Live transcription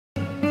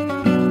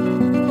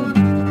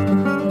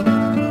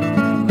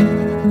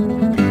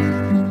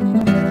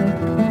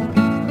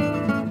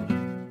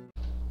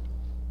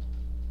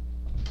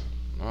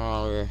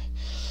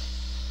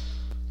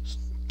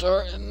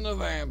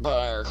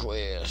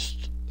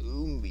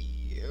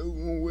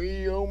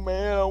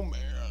man, oh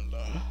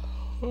man.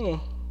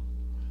 Oh.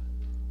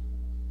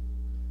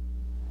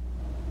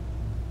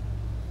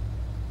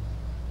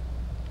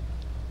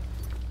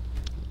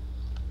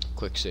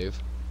 Quick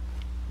save.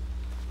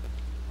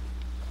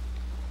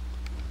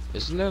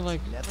 Isn't there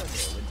like... Never know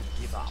when to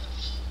give up.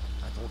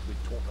 I thought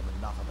we'd taught them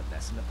enough of a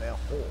lesson at their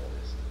hall.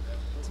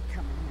 To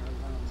come in here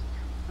alone.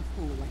 A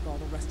fool like all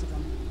the rest of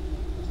them.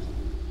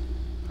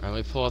 Alright,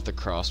 let me pull out the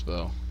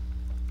crossbow.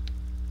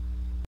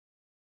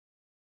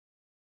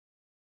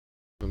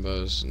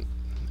 Bow's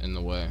in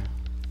the way.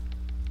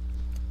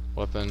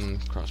 Weapon,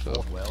 crossbow.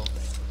 Fought well,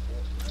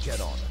 get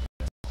on.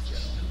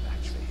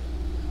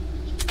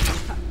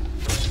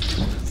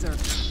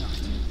 Servants not.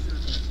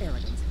 Their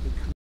arrogance had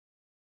become.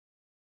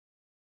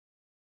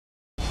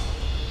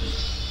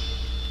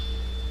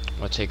 I'm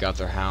gonna take out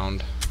their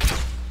hound.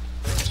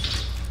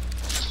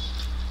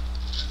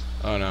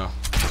 Oh no.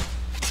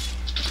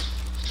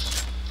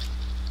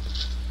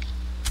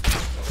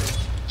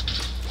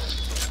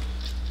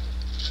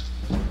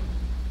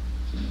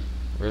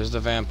 Where's the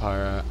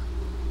vampire at?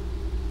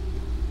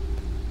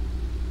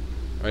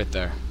 Right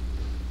there.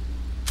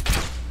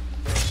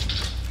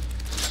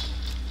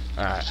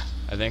 Alright,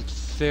 I think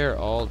they're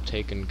all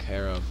taken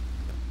care of.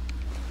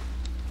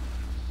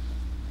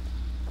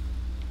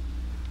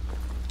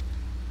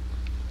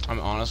 I'm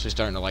honestly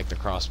starting to like the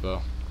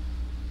crossbow.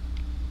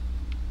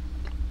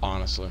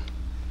 Honestly.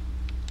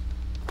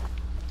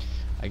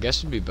 I guess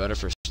it'd be better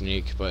for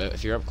sneak, but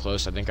if you're up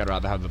close, I think I'd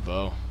rather have the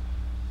bow.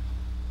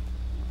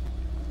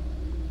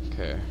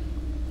 Okay.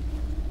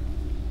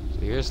 So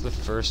here's the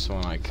first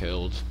one I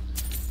killed.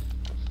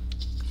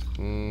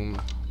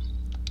 Boom.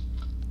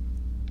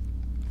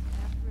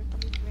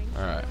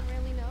 Alright.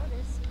 Really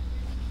notice.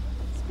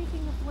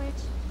 Speaking of which,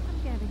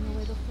 I'm getting a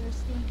little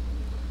thirsty.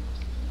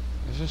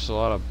 There's just a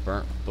lot of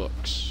burnt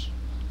books.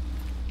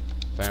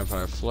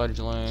 Vampire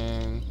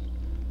fledgling.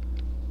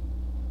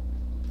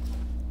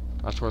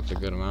 That's worth a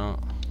good amount.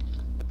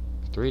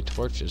 3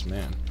 torches,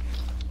 man.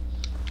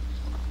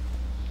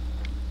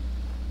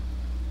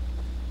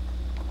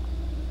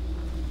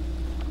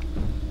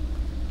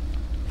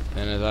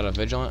 And is that a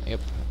vigilant?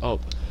 Yep. Oh,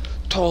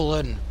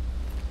 Tolan!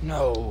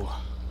 No!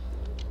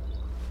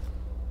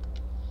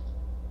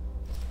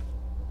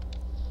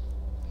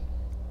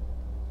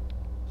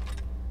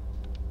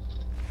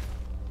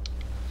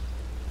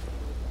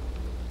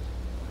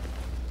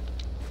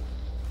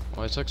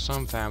 Well, I took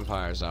some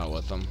vampires out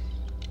with them.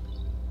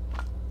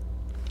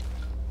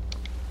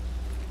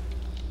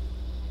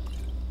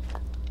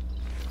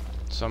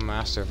 Some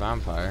master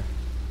vampire.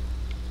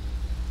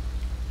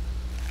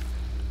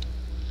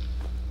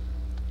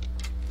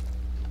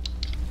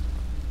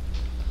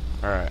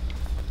 Alright.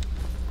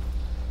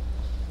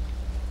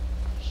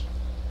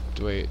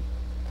 Wait.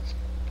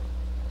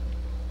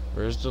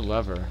 Where's the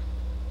lever?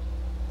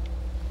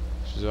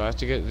 So do I have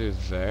to get through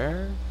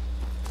there?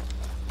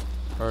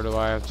 Or do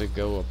I have to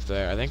go up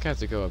there? I think I have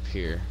to go up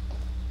here.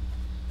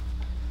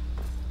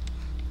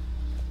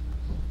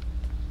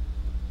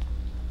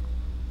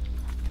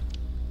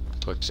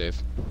 Quick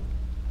save.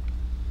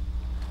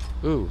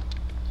 Ooh.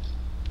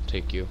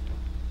 Take you.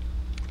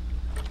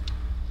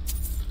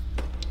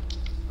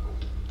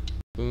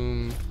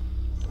 Boom.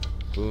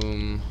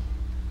 Boom.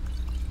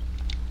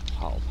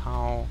 Pow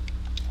pow.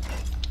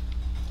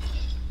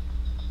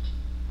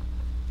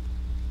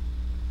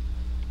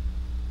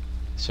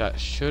 So that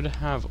should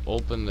have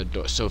opened the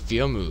door.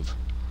 Sophia, move.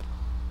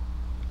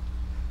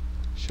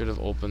 Should have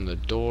opened the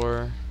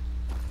door.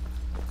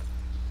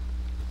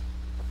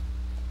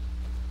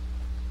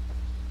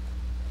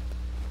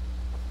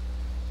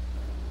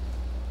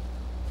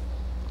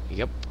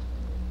 Yep.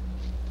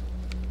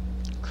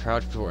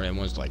 Crouch before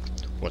everyone's like,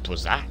 what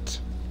was that?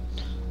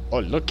 Oh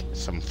look,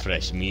 some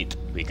fresh meat.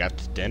 We got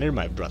dinner,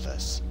 my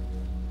brothers.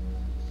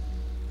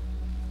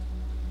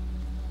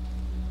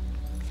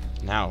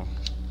 Now,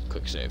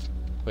 quick save.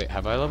 Wait,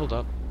 have I leveled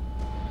up?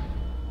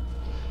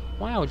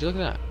 Wow, would you look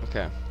at that?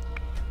 Okay.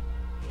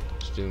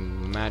 Let's do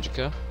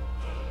Magicka.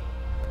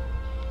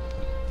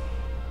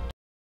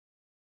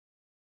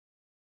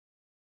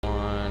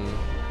 One.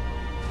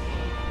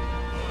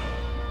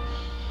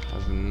 I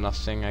have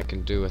nothing I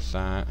can do with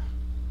that.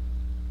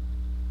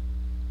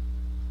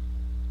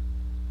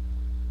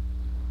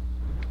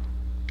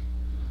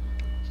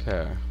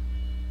 Okay.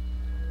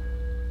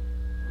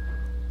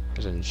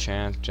 There's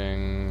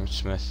enchanting,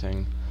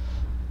 smithing.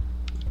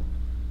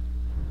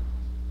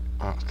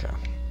 Okay.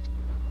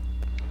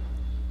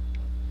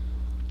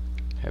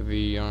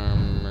 Heavy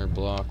armor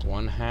block,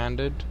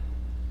 one-handed.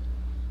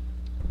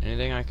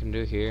 Anything I can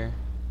do here?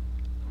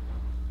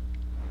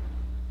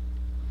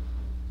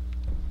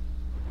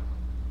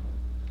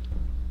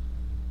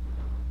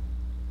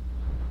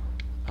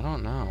 I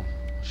don't know.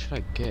 What should I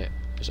get?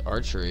 There's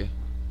archery.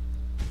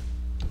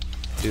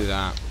 Do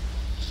that.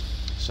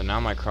 So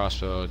now my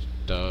crossbow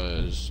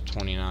does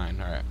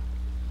 29. Alright.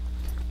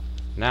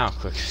 Now,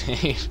 quick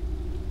save.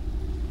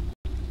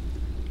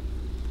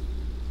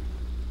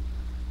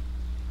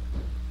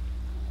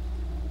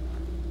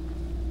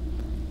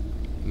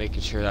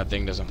 Making sure that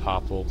thing doesn't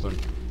pop open.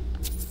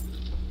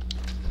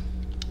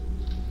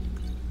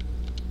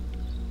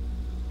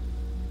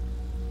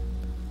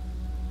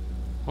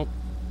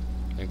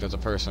 there's a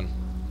person.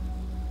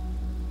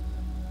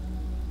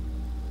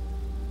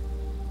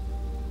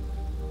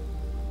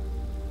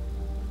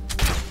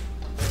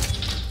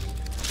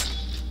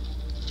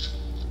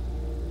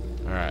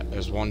 Alright,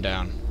 there's one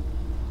down.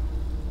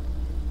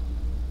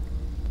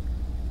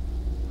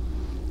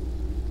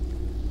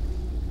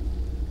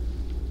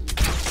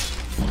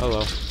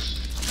 Hello.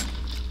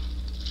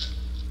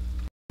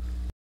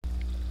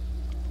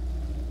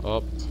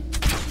 Up.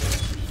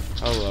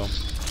 Hello.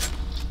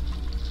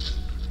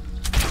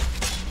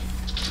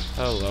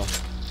 Hello.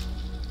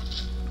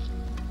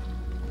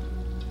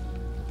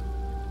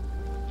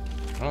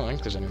 I don't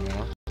think there's any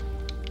more.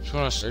 Just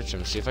want to search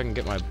him, see if I can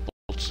get my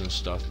bolts and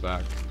stuff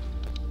back.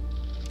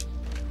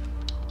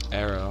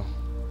 Arrow.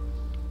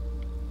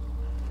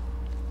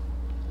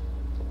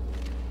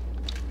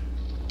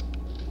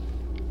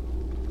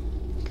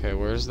 Okay,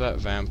 where's that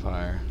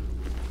vampire?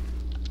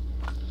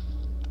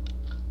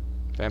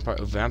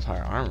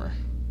 Vampire armor.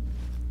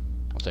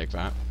 I'll take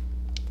that.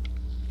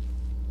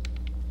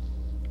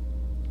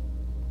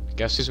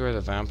 Guess these were the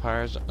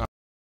vampires. Oh.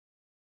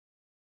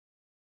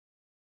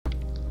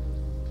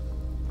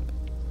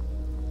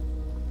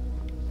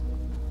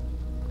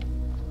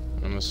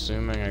 I'm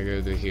assuming I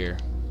go through here.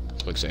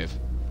 Click save. I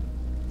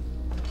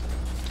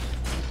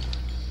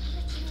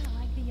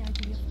like the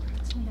idea of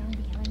crouching down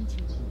behind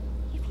you.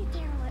 If you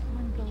dare let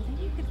one go, then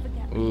you could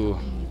forget. Ooh.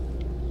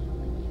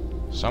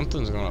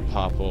 Something's gonna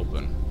pop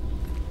open.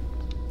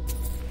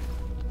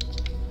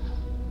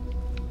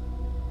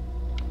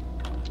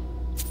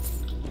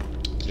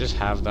 I just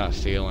have that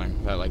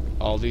feeling that like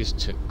all these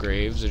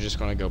graves are just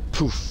gonna go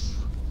poof.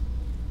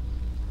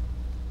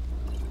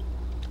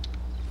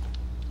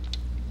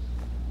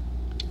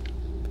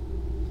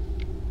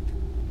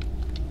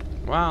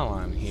 While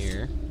I'm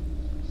here,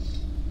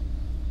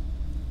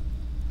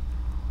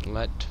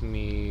 let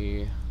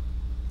me.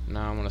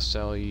 Now I'm gonna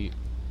sell you.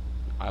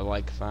 I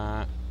like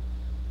that.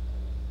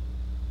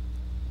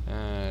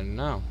 And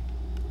no.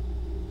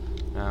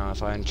 Now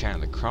if I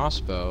enchant the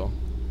crossbow,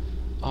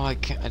 oh I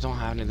can't. I don't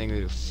have anything to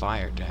do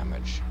fire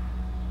damage.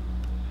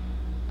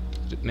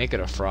 Make it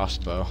a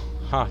frostbow.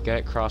 Ha! Get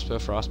it? Crossbow,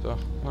 frostbow.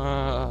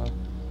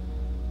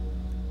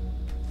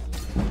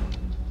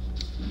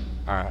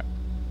 Alright.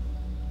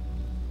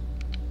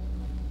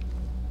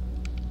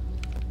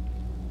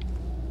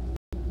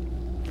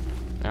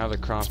 Now the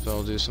crossbow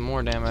will do some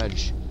more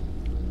damage.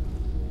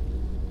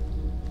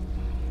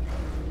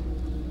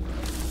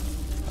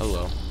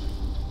 Hello.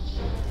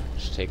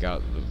 Just take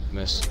out the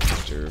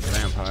Mr.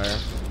 Vampire.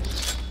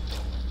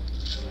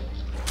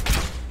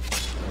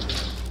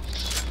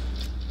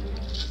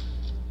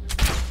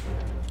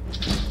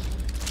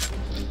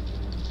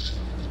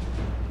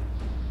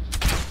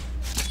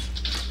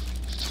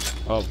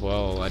 Oh,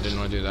 well, I didn't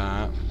want to do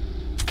that.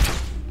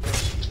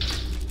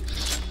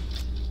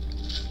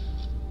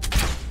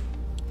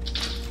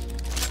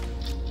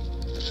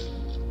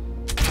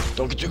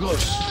 Don't get too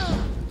close.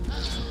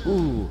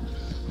 Ooh,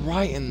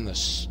 right in the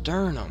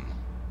sternum.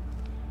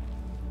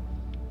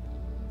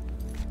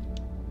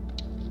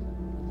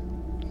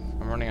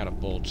 I'm running out of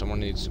bolts. Someone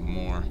needs some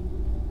more.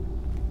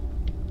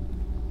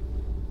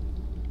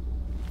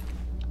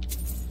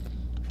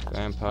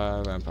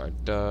 Vampire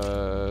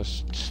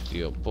dust,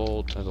 steel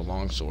bolt, has a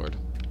long sword.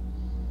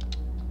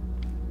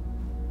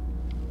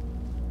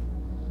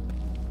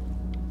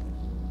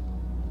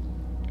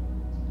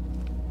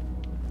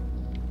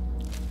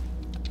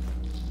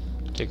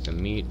 Take the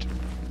meat.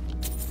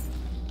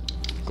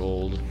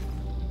 Gold.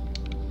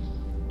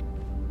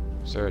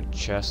 Is there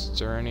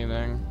chests or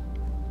anything?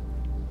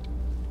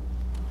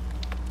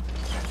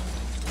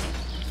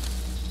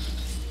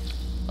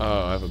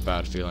 Oh, I have a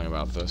bad feeling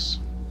about this.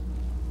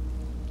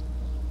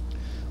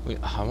 Wait,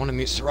 I want to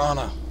meet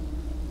Serana.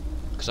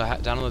 Because I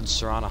downloaded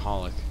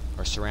Serana-holic.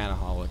 Or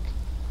Serana-holic.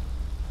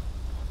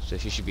 So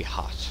she should be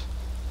hot.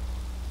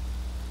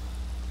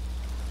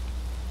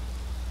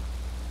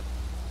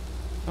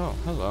 Oh,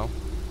 hello.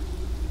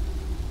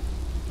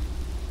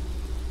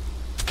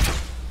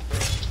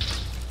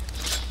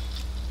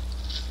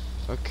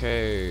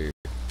 Okay.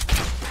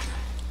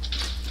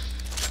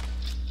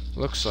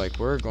 Looks like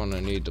we're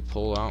gonna need to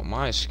pull out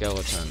my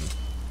skeleton.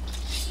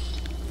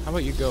 How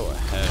about you go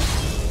ahead?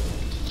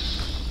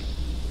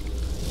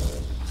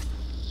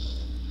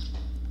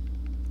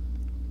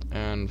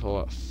 And pull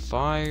out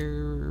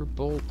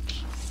firebolt.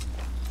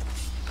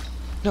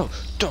 No,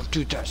 don't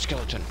do that,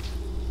 skeleton.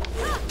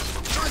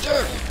 Right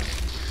there.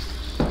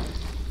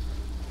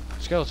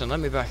 Skeleton, let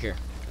me back here.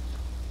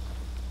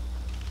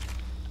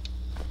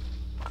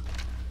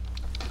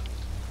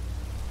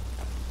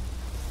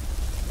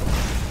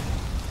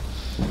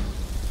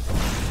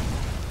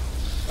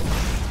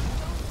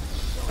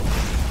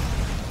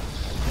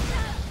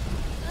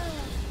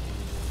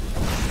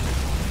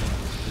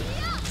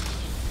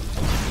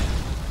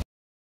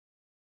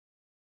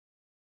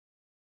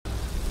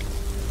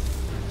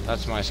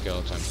 That's my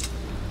skeleton.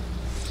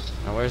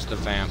 Now where's the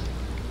vamp?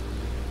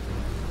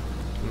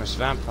 Miss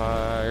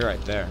Vampire, right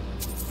there.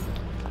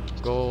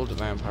 Gold,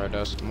 vampire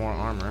dust, more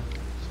armor,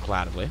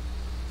 gladly.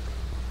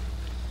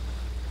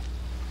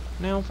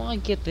 Now, if I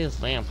get this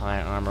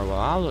vampire armor, will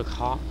I look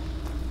hot?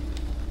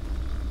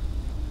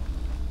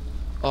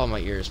 Oh, my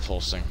ear is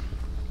pulsing.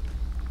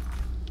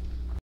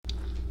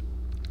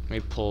 Let me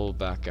pull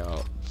back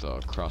out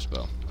the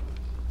crossbow.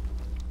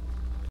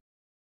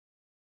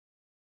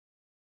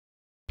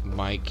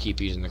 Might keep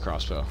using the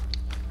crossbow.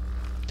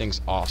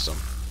 Thing's awesome.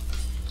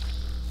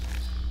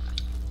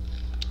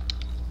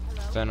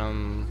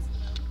 Venom.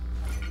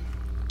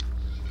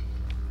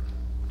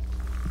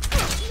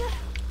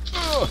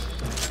 Ugh.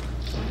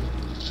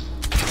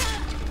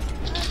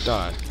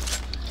 Die.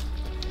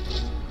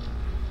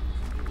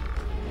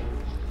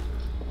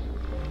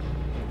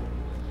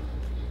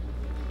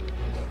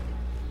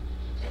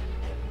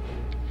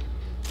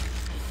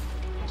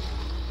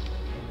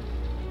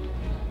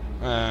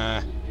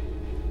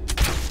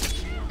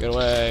 Get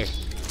away.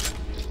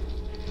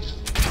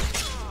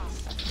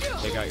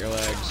 Take out your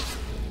legs.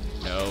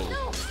 No.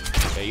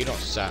 Yeah, you don't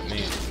sap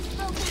me.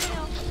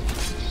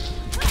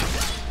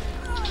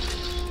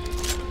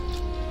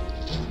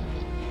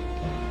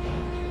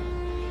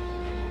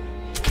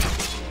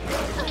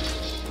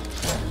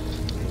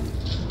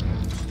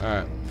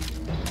 Alright.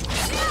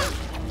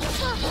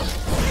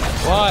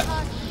 What?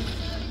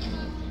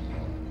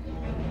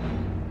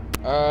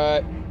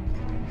 Alright.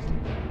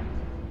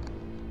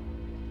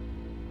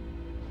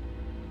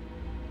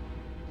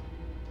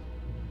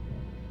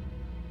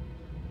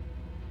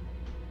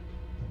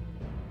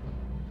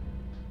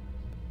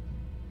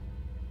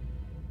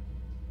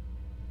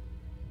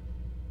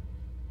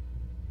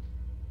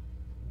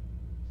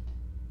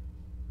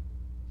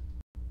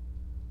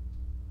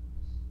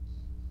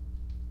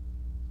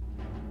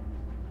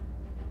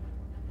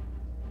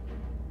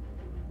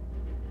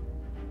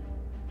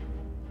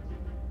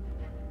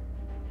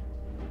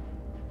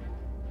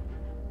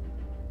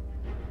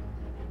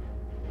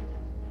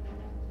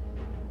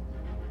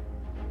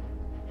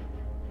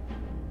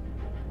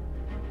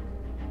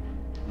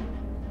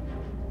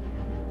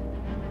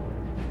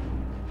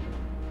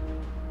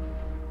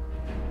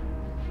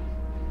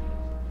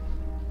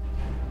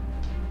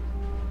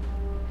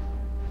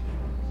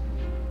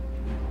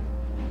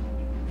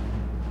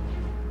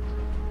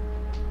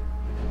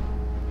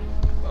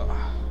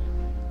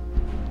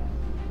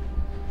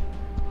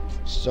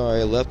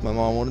 Sorry I left, my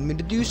mom wanted me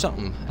to do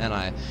something, and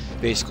I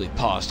basically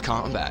paused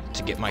combat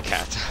to get my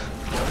cat.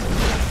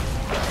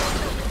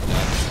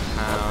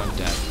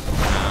 Death.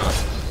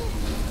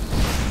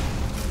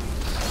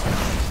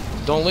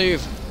 Don't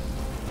leave!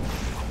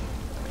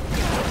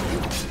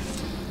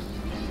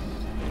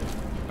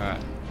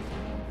 Alright.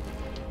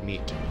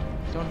 Meat.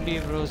 Don't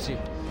leave, Rosie.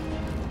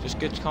 Just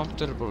get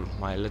comfortable,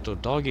 my little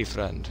doggy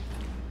friend.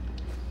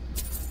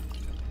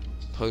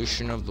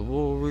 Potion of the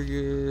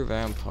warrior,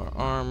 vampire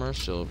armor,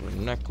 silver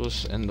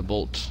necklace, and the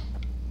bolt.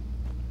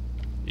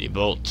 The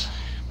bolt.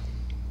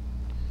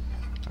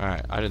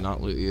 Alright, I did not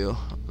loot you.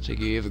 I'll take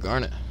you, a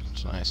garnet.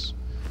 It's nice.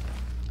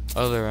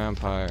 Other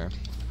vampire.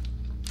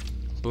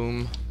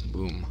 Boom,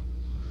 boom.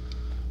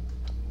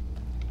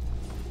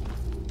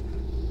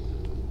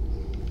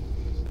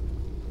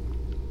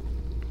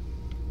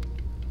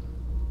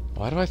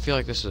 Why do I feel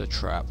like this is a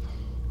trap?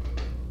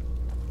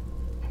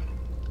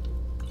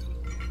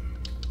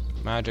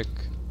 Magic.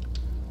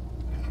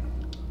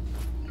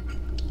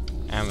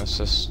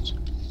 Amethyst.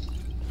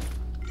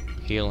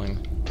 Healing.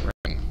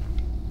 Ring.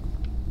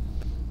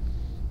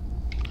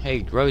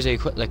 Hey, Rosie,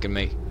 quit licking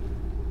me.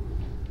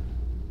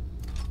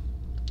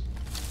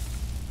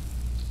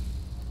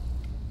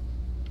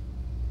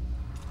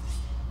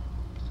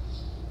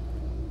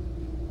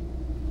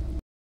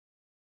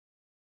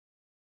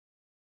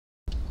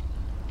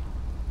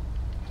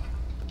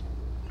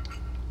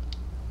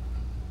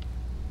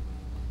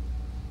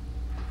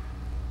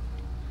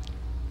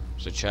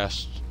 It's a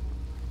chest.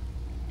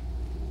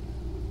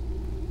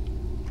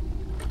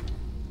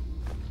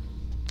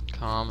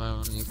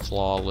 Common,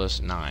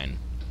 flawless, 9.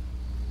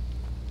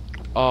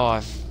 Oh,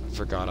 I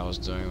forgot I was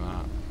doing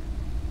that.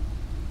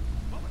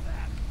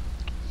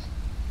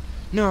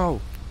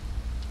 No!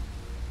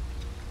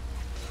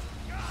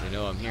 They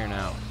know I'm here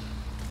now.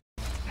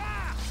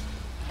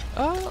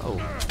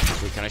 Oh!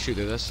 Wait, can I shoot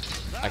through this?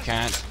 I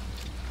can't.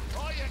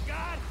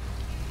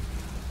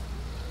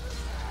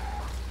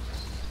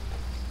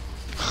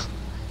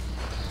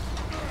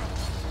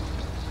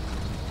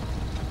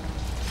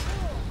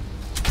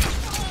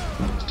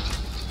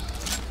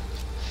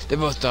 They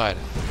both died.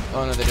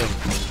 Oh no, they didn't.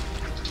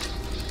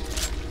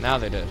 Now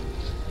they did.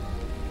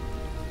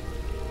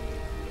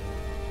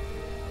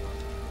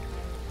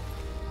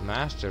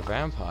 Master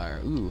Vampire.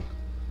 Ooh.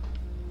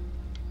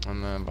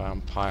 I'm a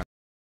vampire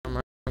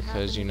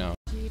because you know.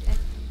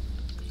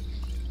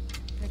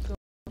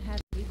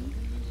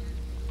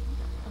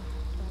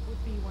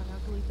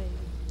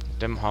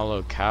 Dim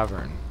Hollow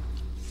Cavern.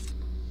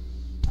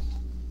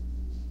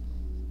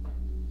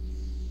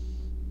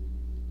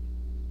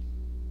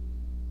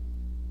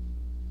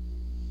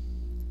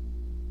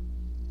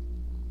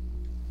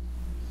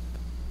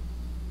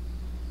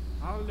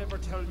 I'll never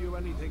tell you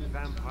anything,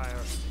 vampire.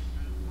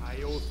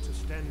 I oath to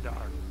Stendar,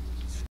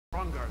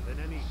 stronger than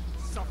any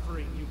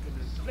suffering you can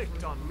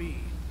inflict on me.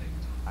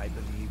 I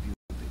believe you,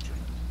 Vigil.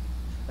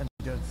 And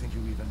I don't think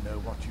you even know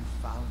what you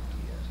found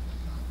here.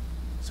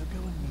 So go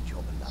and meet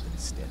your beloved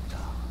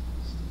Stentar.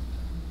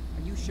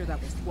 Are you sure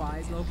that was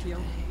wise,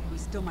 Lokio? He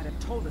still might have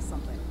told us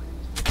something.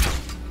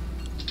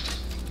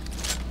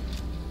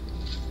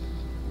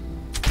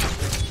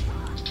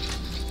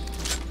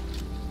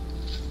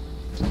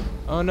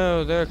 Oh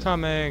no, they're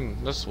coming!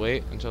 Let's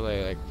wait until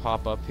they like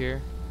pop up here.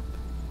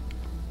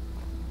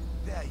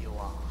 There you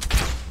are.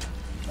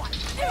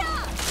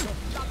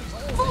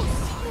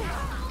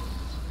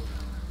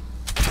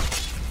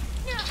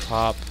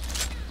 Pop.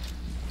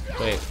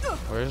 Wait,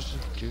 where's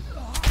the dude?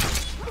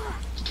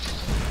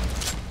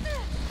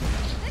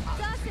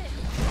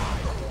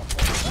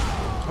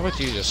 How about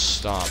you just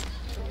stop?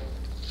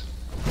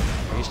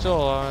 Are you still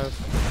alive?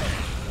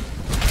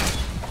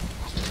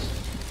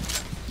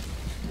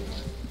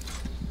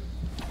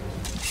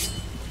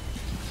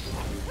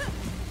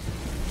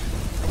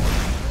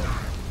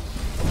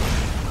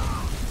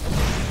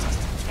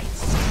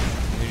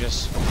 You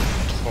just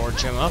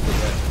torch him up a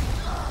bit.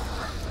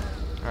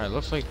 Alright,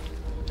 looks like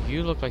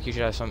you look like you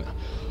should have some.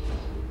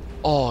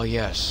 Oh,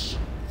 yes.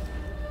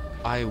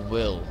 I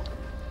will.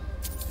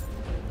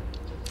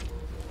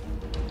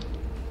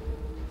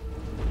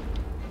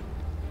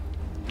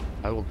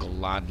 I will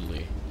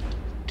gladly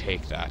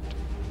take that.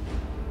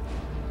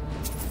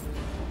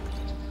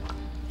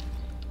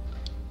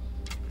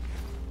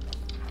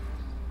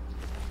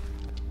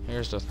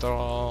 Here's the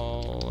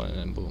thrall, and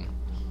then boom.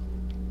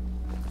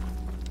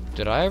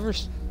 Did I ever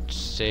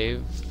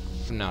save?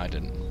 No, I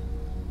didn't.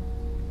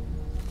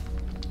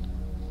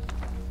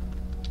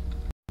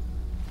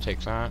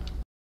 Take that.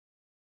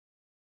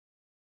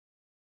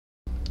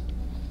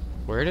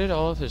 Where did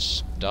all of his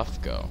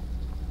stuff go?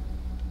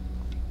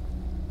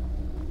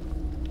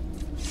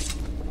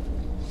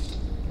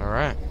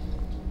 Alright.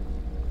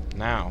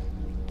 Now.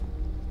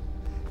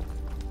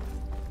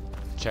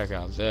 Check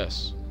out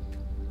this.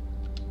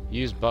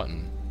 Use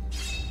button.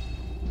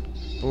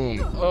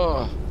 Boom.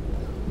 Oh!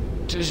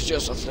 'Tis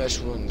just a flesh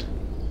wound.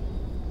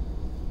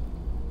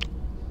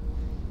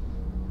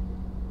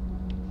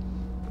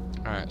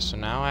 Alright, so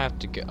now I have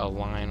to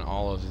align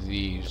all of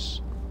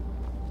these.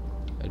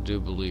 I do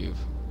believe.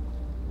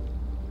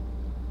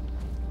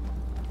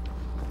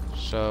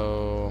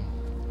 So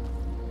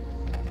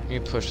let me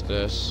push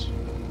this.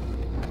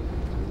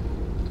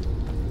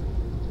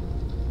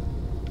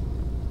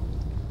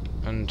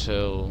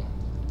 Until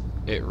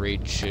it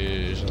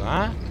reaches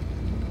that.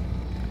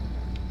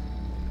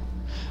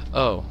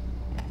 Oh.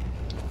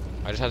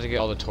 I just have to get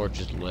all the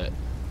torches lit.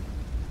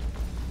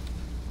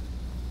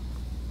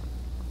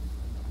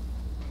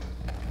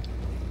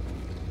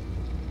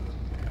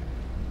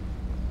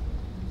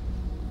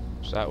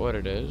 Is that what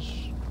it is?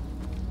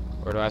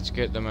 Or do I have to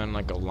get them in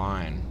like a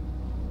line?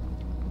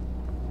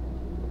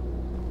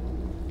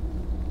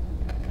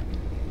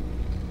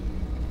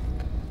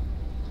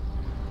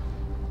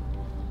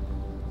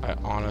 I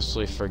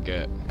honestly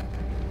forget.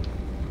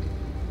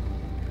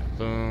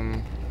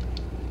 Boom.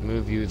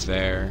 Move you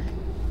there.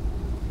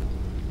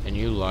 And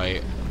you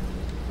light.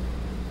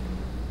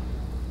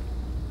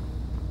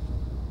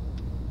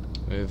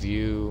 Move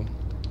you.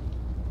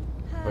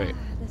 Wait.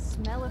 The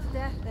smell of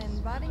death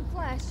and rotting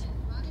flesh.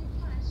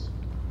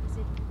 Is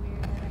it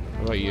weird that I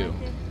What about you?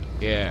 like it?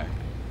 Yeah.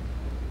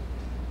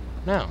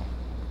 No.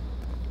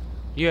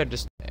 You had to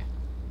stay.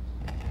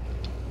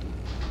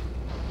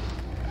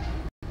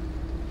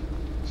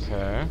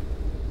 Okay.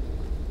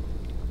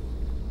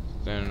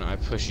 Then I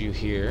push you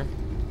here.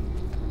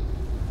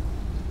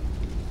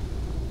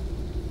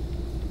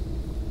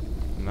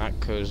 And that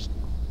goes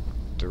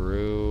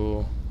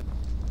through.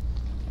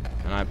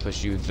 And I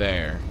push you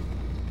there.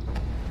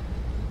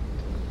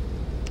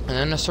 And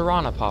then the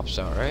Serana pops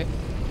out, right?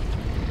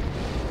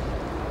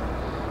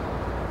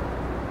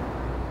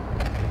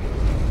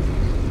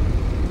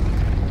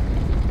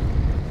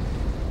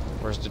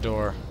 Where's the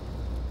door?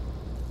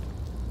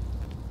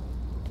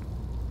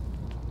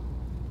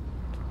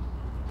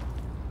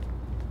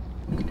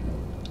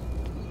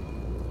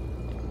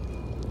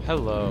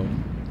 Hello.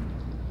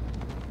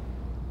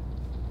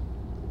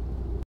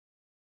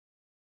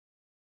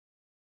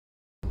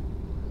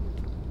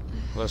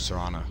 Hello,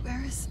 Serana.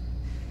 Where is...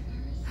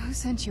 Who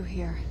sent you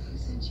here?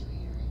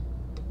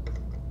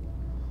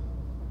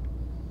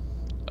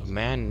 A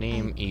man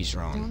named I don't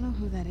Isron. know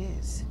who that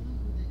is.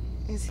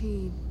 Is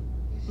he...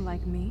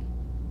 like me?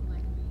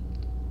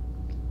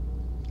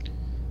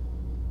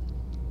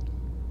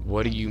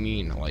 What do you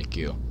mean, like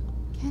you?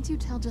 Can't you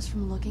tell just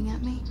from looking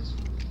at me?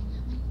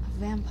 A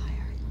vampire.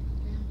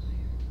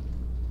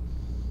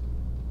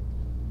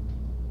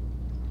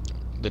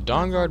 The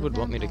Dawn Guard Not all would the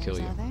want me to kill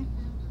you. vampires, are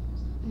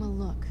they? Well,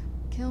 look.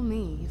 Kill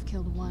me, you've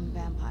killed one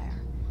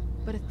vampire.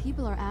 But if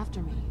people are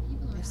after me,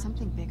 there's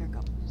something bigger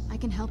going. I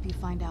can help you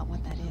find out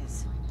what that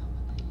is.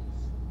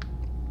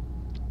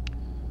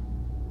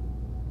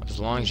 As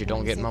long as you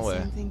don't get in my way.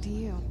 Same thing to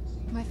you.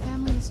 My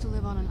family used to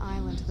live on an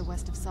island to the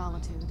west of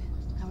Solitude.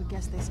 I would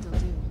guess they still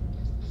do.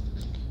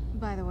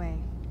 By the way,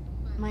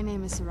 my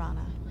name is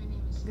Serana.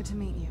 Good to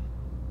meet you.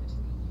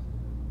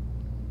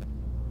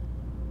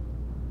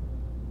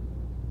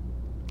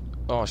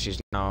 Oh, she's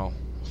now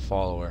a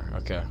follower.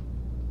 Okay.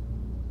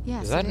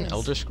 Yes, Is that it an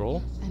Elder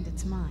Scroll? And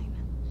it's mine.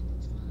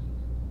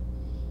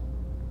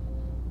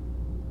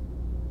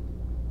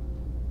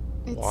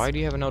 It's Why do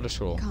you have an Elder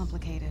Scroll?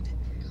 complicated.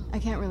 I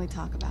can't really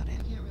talk about it.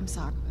 I'm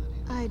sorry.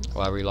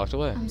 Why were you locked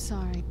away? I'm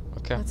sorry.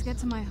 Okay. Let's get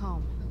to my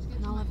home,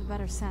 and I'll have a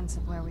better sense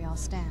of where we all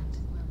stand.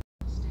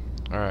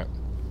 Alright.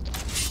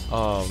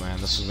 Oh man,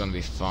 this is gonna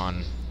be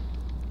fun.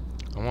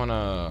 I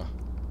wanna...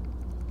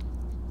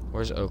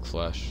 Where's Oak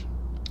Flesh?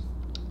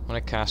 I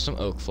wanna cast some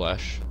Oak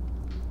Flesh.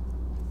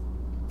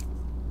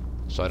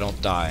 So I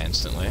don't die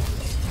instantly.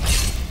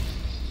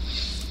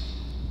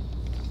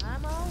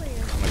 I'm all in.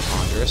 I'm gonna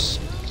conjure a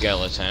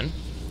skeleton.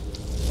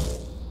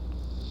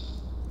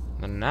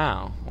 And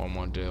now, what I'm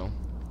gonna do...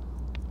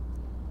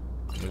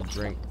 I'm gonna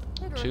drink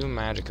 2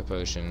 Magicka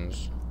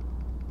potions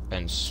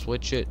and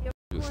switch it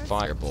to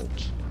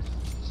Firebolt.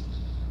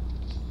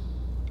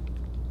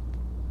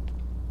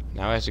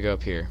 Now I have to go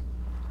up here.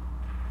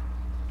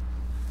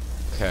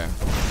 Okay.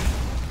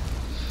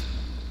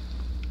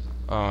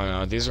 Oh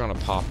no, these are gonna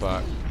pop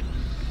up.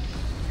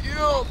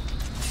 Yup!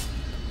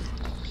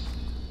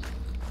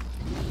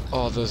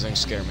 Oh, those things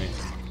scare me.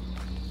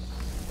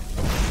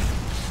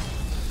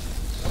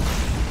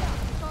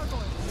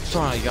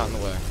 Sorry, you got in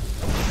the way.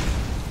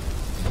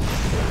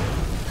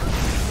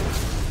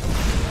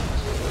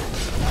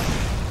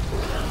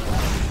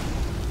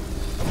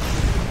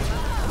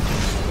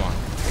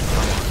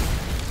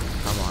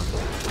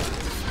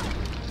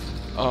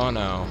 Oh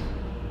no.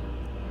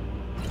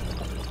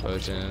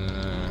 Potion,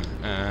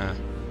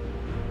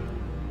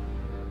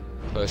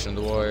 Potion of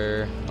the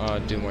Warrior.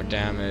 Do more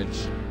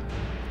damage.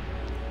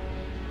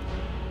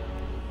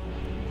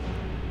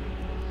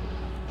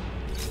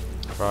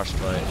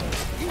 Frostbite.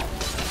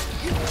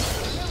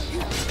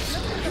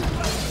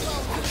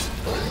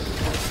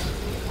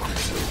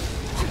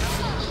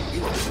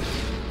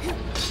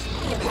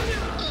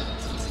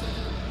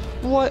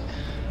 What?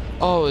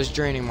 Oh, it was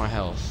draining my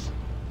health.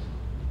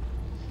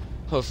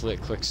 Hopefully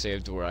it quick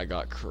saved where I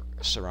got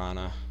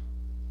Serana.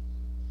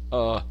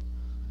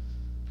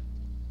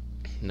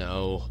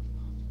 No.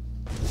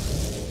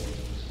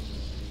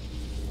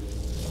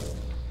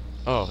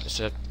 Oh, it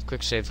said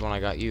quick saved when I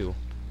got you.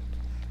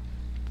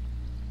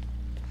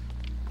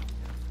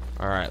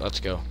 Alright, let's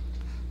go.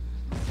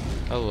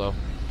 Hello.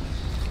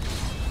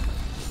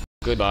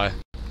 Goodbye.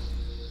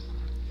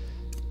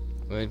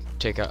 Let me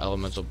take out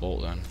Elemental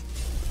Bolt then.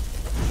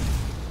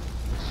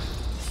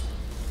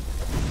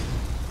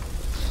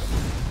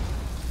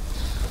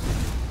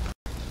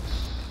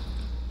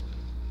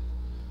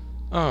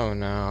 Oh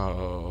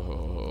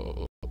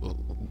no.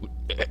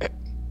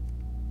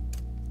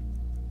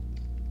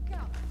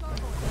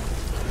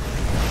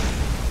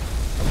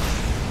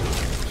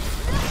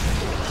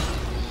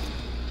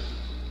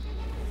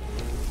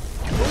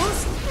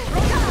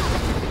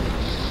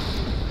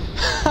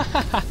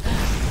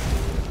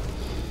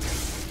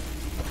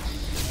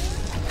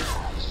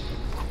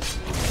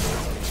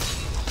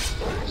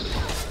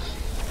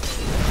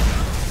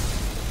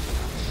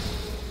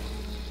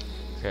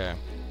 Okay.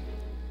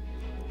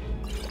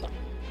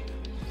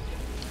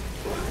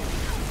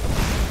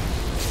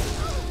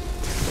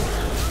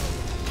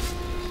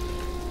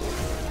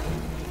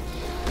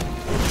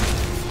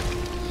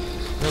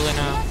 Really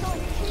now?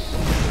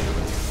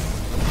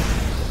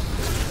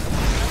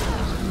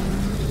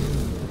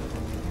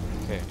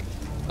 Okay.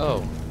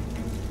 Oh.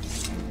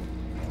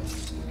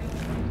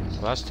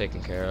 Well, that's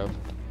taken care of.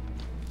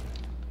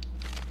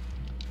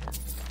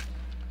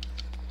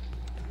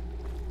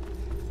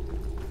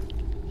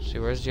 See,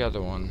 where's the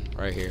other one?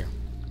 Right here.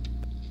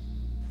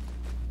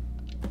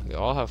 They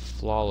all have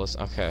flawless.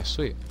 Okay,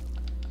 sweet.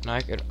 Now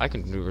I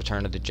can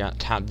return to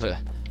the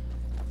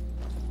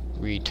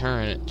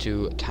return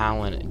to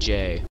Talon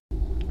J.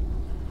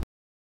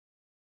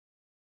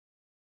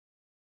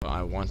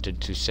 I wanted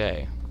to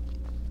say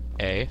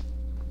A.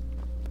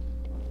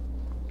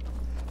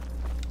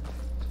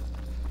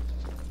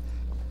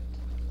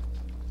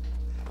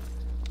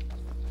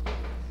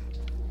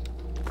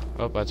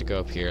 Oh, about to go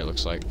up here, it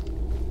looks like.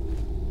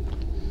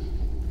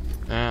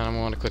 And I'm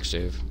going to quick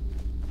save.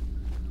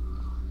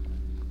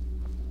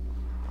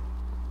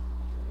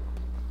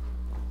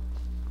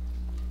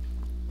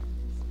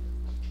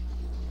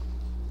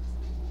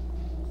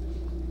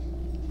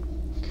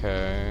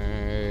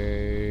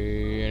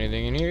 Okay.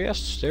 Anything in here?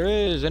 Yes, there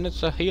is, and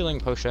it's a healing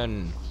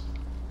potion.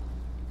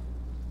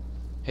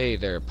 Hey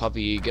there,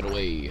 puppy, get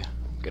away.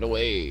 Get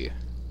away.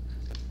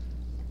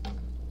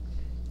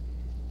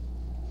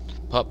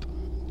 Pup,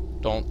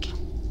 don't.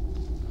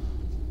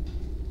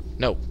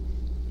 No.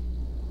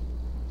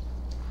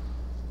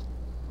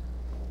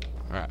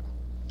 Alright.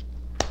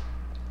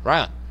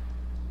 Ryan.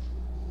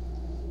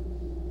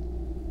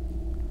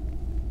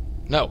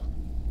 No.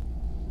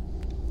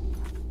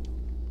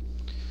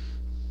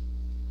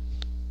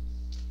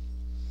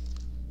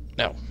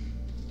 No.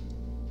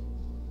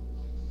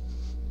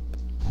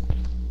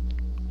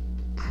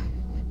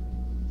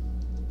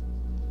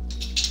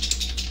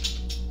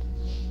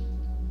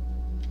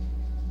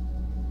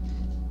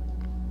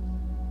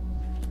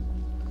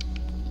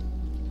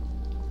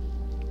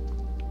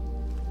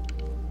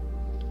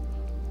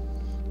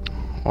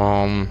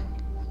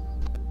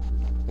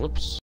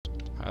 Whoops.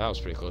 That was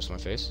pretty close to my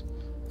face.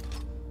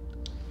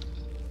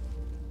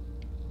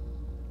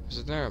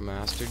 Isn't there a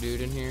master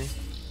dude in here?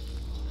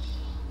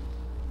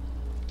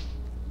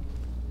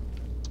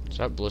 Is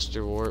that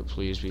blister wart?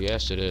 Please be.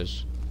 Yes, it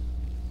is.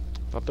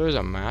 I thought there was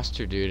a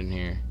master dude in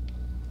here.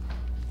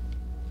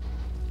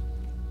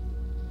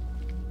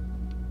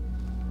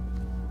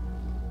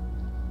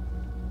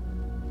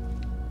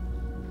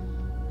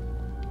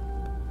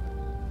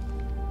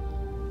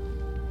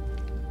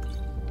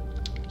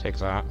 Take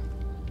that.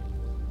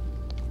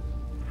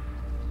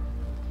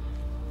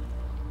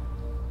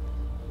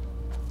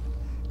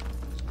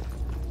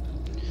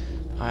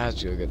 I have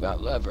to go get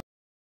that lever.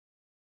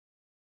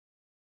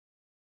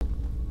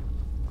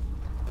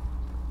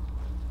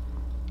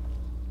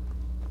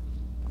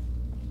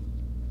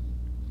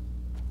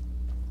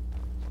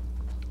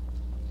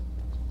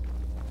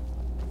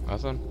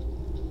 Nothing.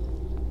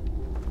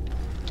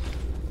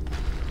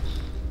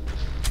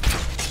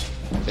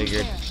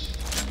 Figured.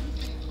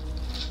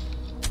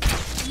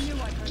 You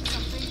knew I heard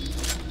something.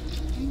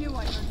 You knew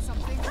I heard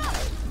something.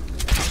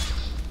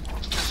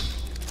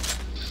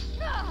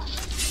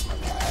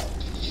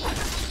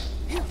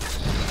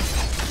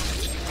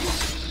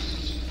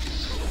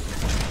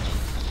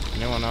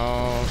 Anyone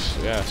else?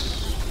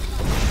 Yes.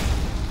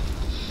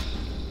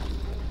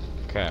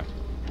 Okay.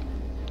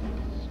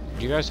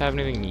 Do you guys have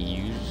anything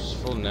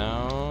useful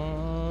now?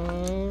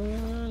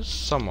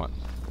 Somewhat.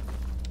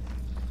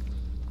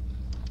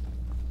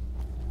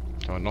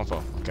 Come on, don't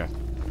fall. Okay.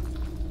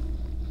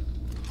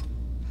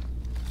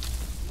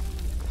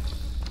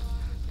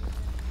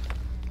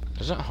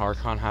 Doesn't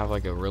Harkon have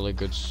like a really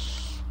good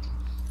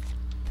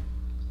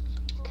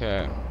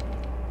okay.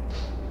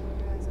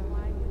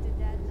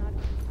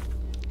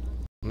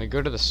 Let me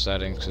go to the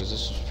settings because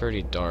this is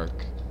pretty dark.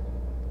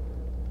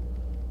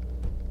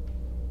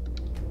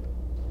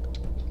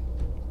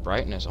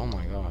 Brightness, oh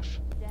my gosh.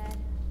 Dad,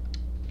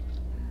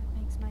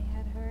 makes my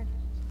head hurt.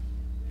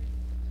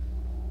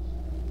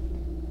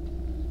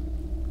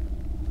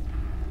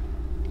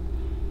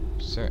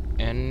 Is there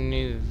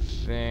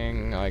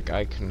anything like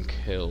I can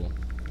kill?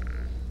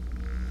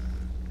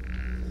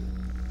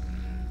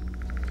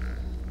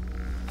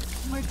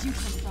 Where'd you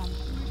come from?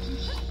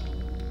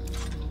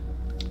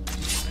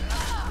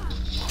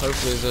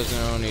 Hopefully this doesn't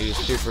own any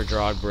super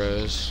drog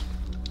bros.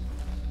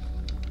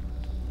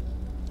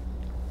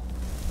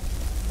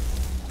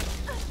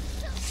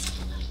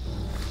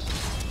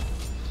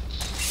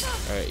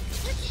 Alright.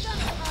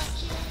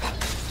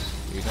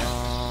 You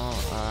don't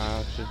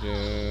have to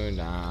do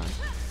that.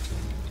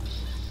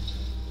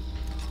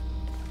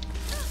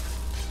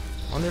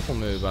 Wonderful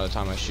move by the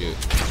time I shoot.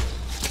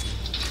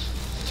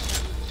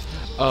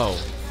 Oh.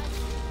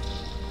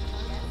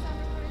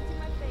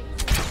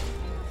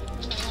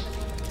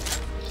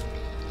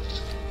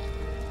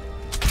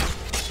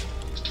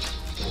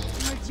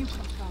 Where'd you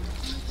come from?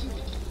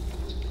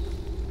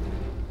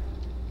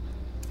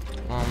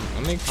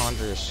 Let me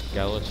conjure a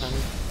skeleton.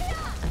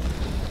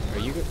 Are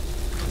you good?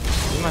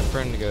 Need my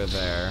friend to go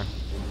there.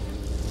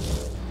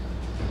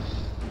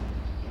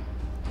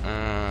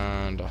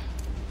 And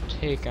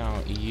take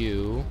out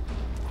you.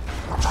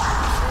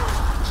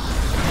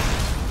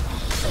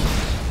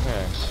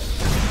 Okay.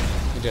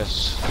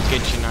 Just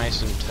get you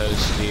nice and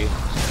toasty.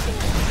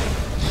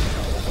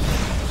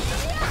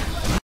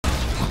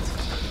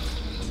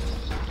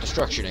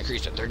 Destruction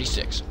increased to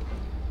 36.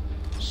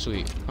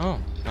 Sweet. Oh,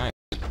 nice.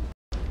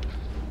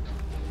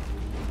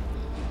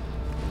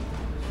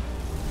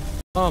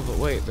 Oh, but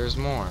wait, there's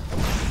more.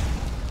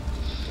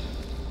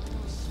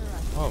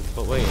 Oh,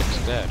 but wait,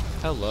 it's dead.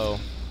 Hello.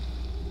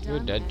 You're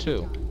dead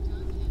too.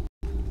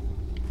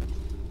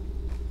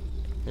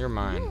 You're You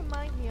mine.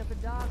 remind me of a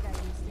dog I used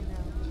to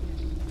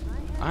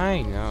know.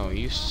 I know,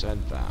 you said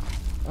that.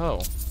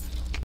 Oh.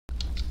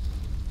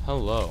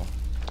 Hello.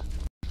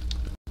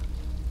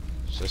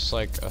 Is this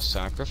like a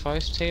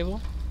sacrifice table?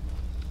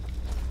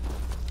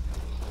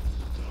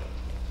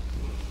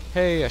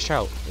 Hey, a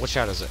shout. What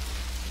shout is it?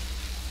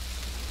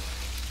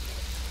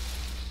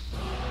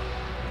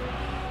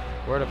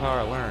 Word of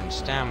power learned.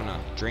 Stamina.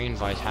 Drain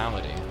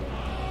vitality.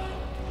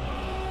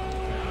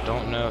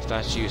 Don't know if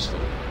that's useful.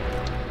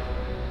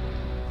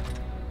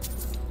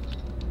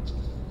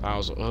 That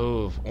was,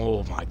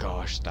 oh my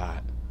gosh,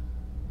 that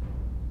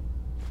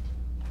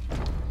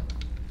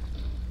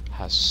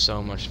has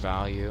so much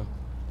value.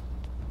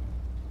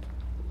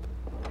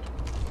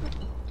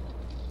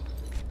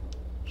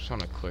 Just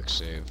want a quick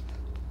save.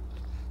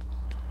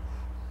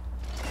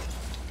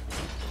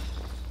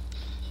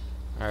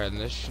 Alright,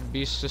 and this should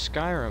be to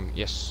Skyrim.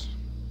 Yes.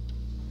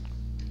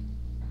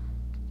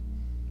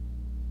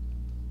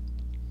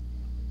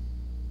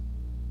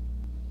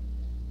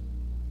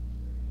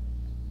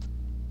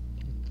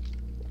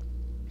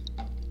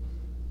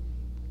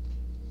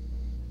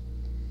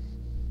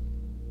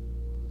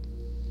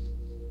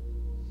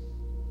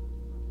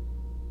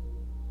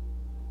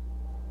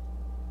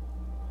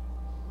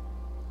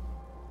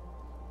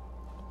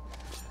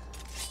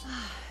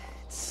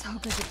 It's so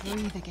good to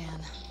breathe again.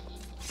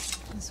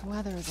 This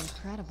weather is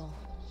incredible.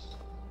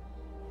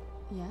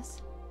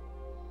 Yes?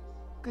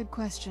 Good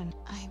question.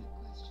 I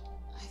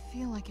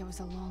feel like it was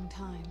a long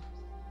time.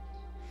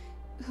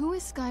 Who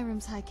is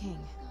Skyrim's High King?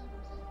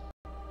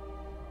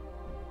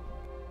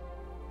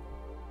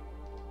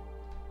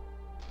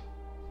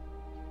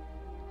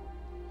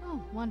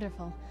 Oh,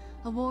 wonderful.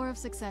 A war of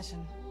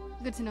succession.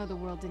 Good to know the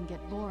world didn't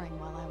get boring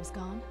while I was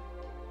gone.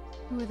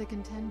 Who are the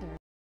contenders?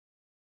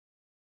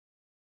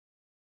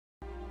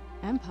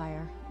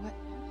 Empire?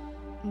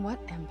 What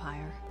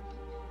empire?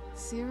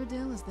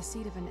 Cyrodiil is the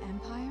seat of an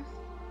empire?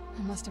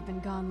 I must have been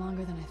gone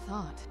longer than I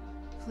thought.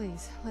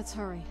 Please, let's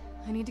hurry.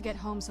 I need to get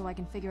home so I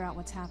can figure out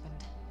what's happened.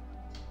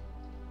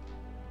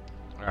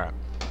 Alright.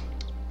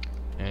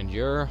 And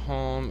your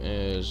home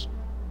is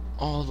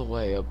all the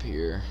way up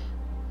here.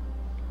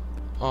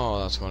 Oh,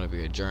 that's going to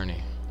be a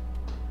journey.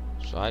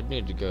 So I'd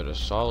need to go to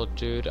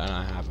Solitude, and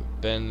I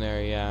haven't been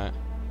there yet.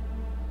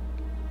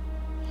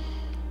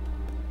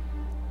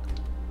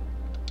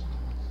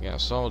 Yeah,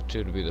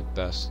 Solitude would be the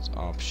best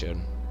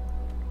option.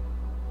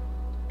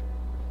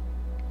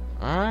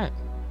 Alright.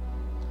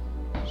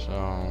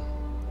 So,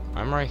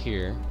 I'm right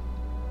here.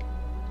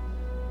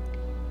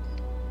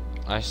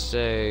 I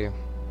say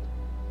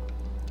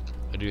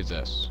I do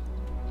this.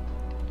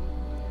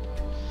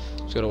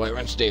 Let's go to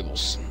Whiterun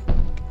Stables.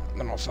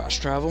 Then I'll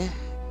fast travel.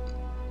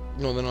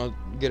 No, then I'll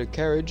get a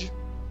carriage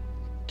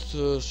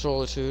to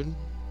Solitude.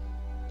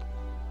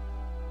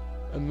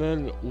 And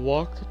then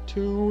walk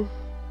to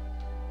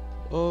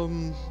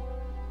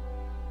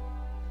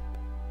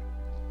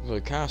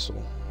the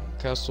castle.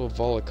 Castle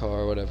Volokar,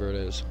 or whatever it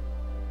is.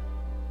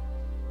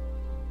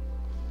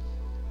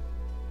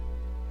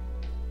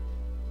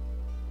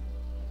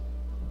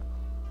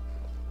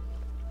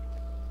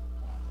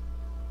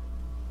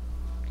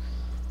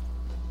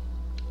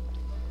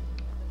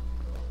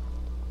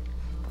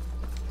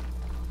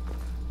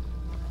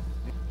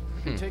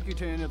 Take you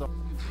to any of the...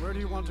 Where do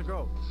you want to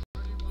go?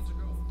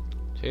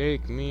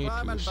 Take me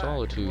Climb to and back,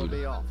 Solitude. we'll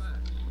be off.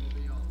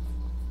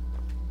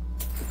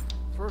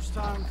 First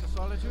time to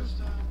Solitude?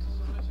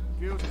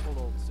 Beautiful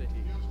old city.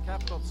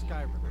 Capital of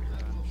Skyrim.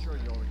 I'm sure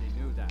you already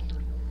knew that.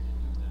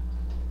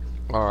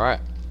 Alright.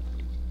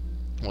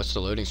 What's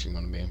the loading screen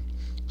going to be?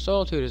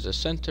 Solitude is the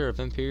center of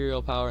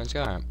imperial power in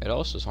Skyrim. It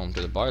also is home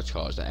to the Bard's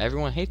College that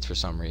everyone hates for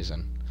some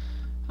reason.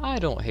 I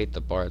don't hate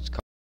the Bard's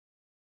College.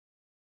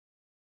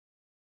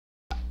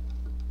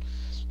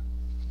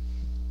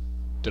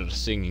 The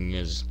singing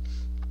is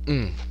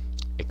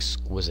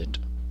exquisite.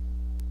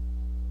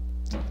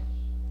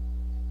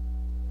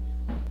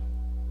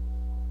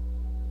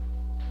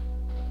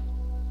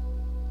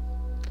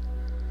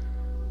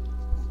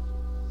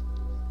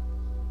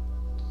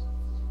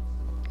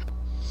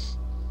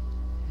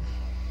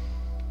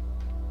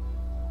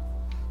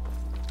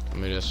 Let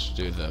me just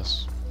do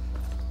this.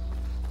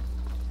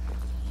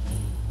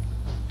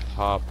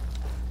 Hop.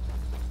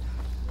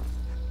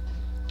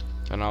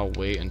 And I'll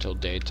wait until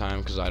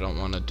daytime because I don't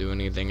want to do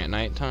anything at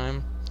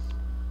nighttime.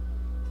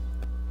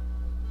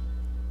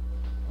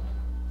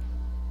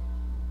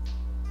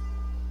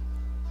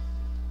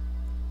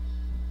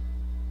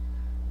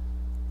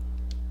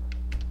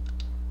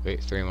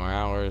 Wait 3 more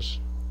hours.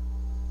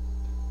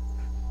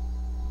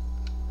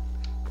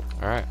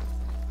 Alright.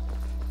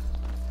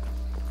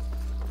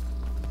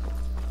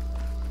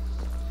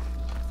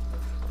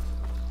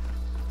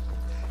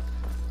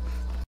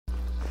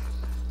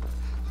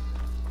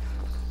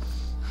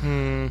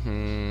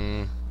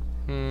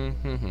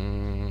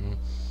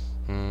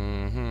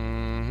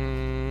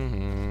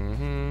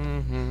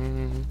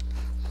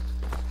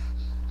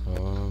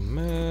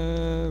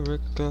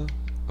 America,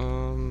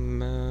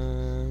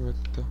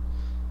 America.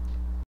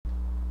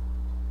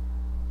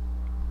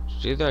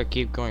 So either I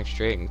keep going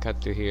straight and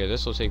cut through here.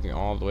 This will take me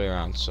all the way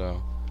around,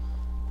 so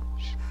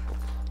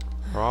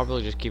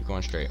probably just keep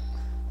going straight.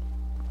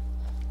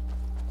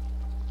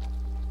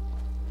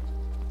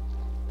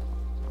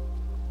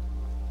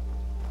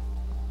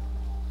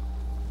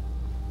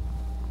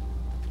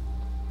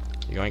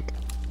 Yoink.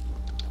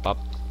 Pop.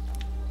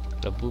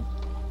 Da boop.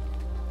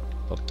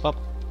 Up, up.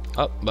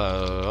 Up,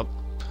 up.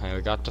 And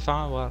we got the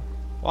fire.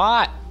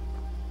 What?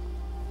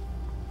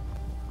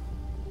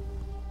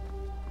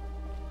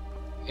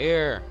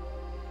 Here.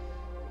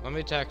 Let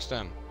me text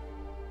him.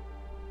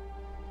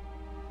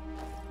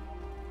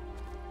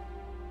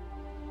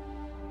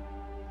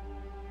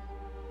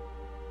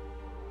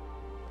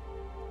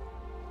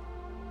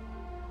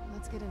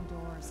 Let's get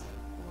indoors.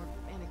 Or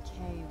in a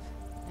cave.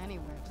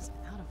 Anywhere, just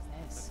out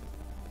of this.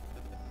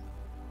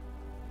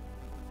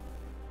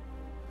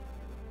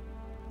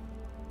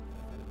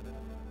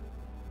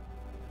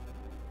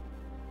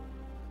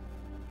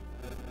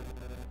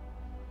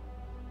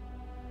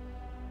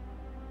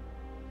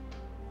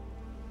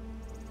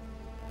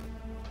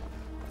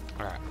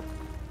 Alright.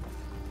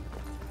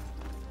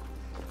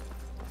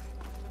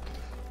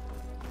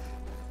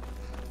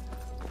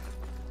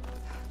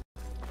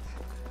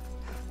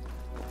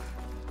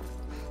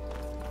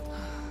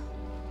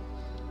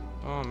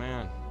 Oh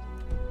man.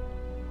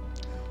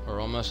 We're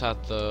almost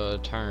at the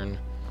turn.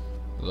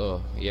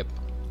 Yep.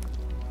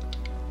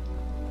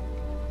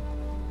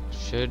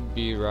 Should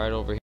be right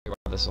over here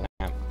by this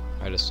lamp,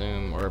 I'd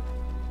assume, or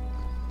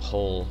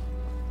pole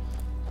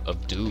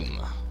of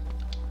doom.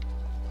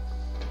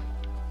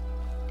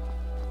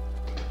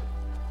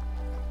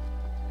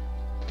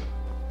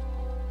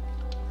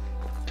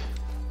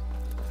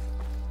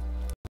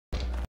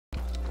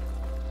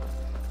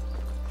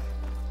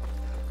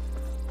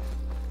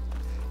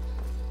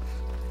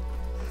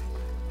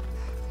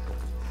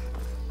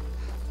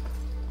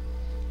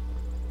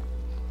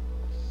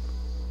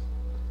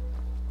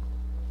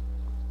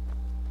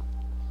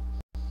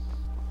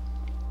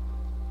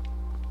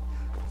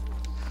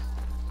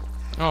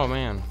 Oh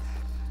man,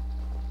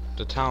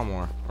 the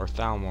Talmor, or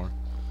Thalmor.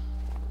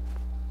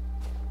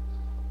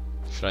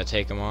 Should I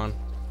take him on?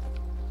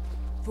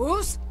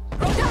 Fools!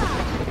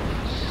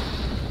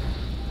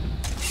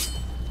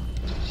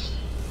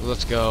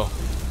 Let's go.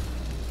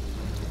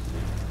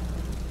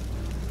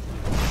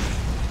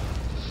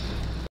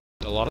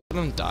 A lot of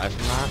them die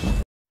from that.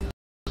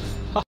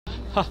 Ha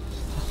ha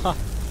ha.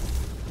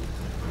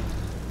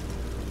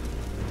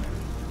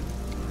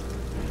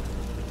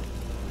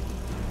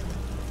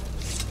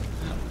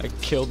 I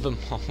killed them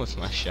all with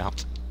my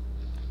shout.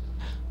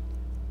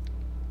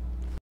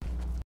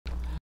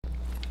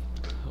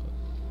 It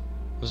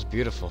was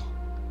beautiful.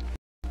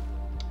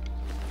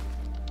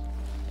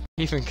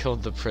 Even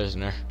killed the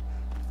prisoner.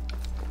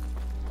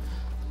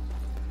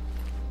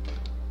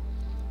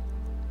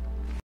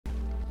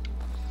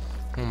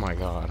 Oh my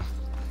god.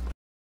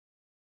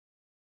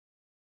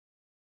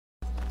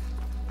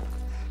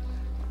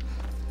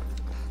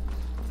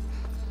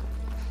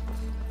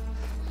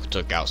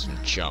 Took out some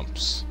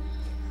chumps,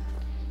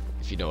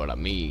 if you know what I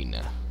mean.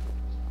 I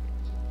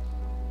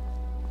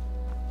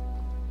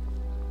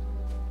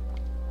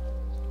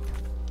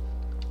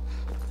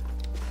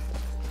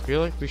feel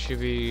like we should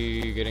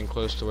be getting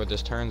close to where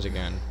this turns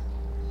again.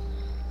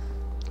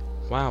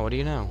 Wow, what do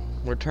you know?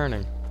 We're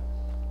turning.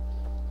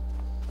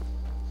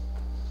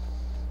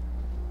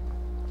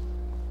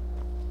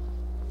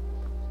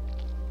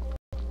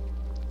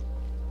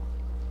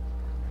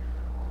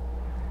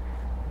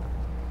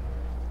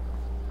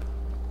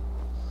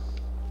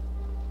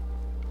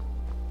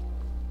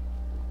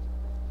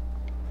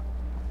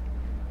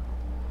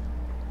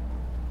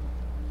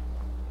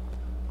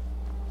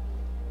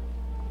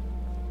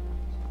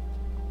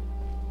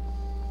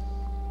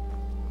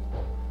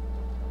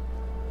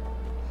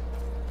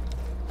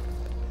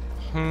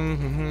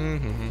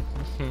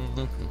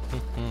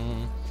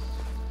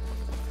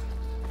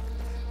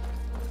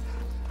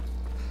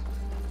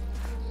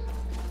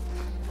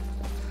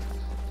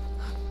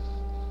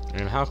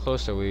 And how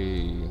close are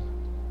we?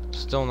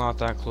 Still not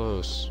that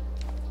close.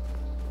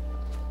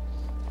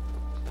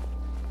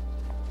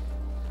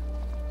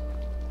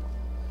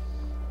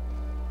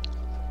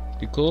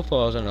 Be cool if I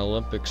was an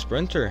Olympic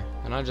sprinter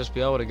and I'd just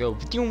be able to go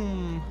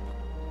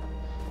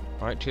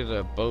right to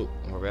the boat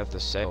where we have to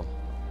sail.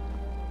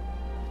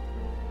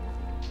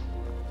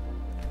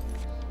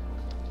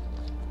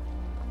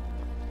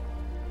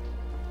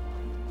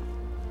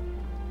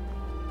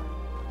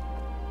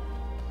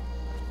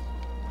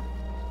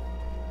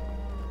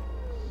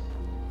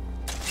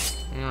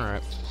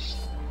 Alright.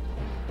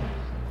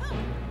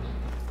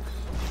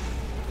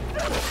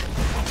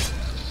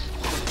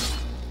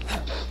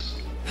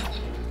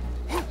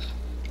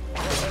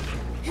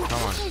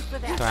 Come on.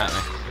 Come at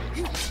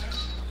me.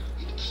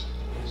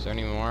 Is there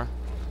any more?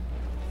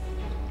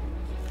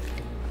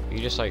 Are you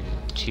just like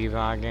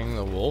teabagging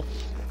the wolf?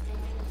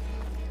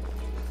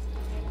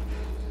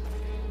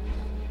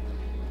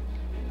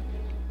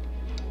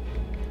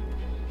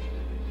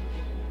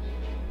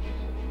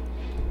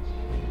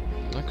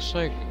 Looks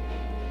like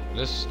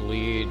this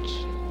leads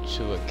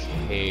to a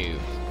cave.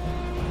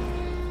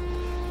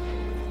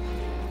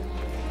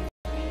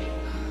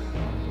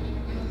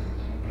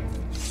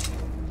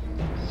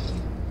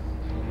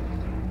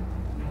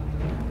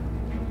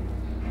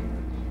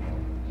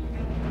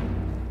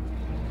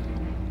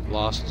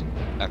 Lost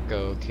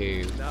Echo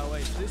Cave. Now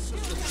wait, this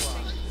is the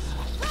prize.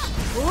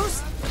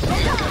 Fools!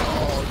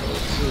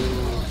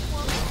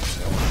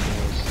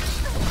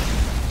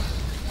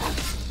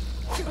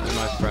 And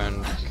my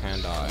friend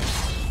can die.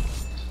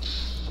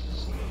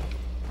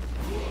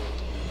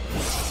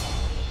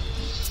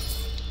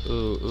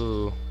 Ooh,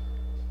 ooh.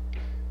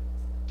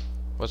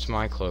 What's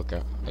my cloak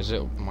at? Is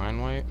it mine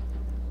white?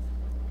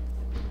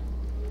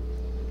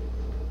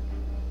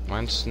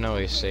 Mine's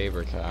Snowy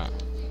Saber Cat.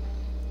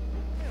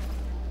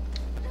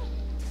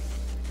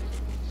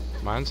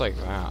 Mine's like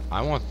that.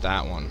 I want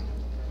that one.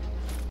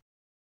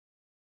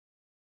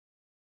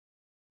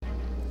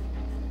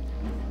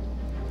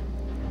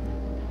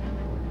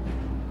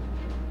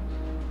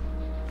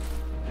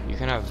 You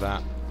can have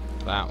that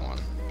one.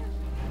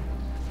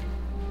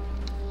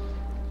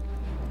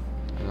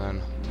 And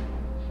then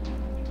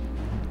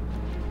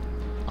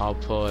I'll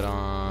put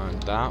on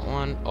that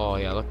one. Oh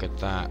yeah, look at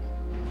that.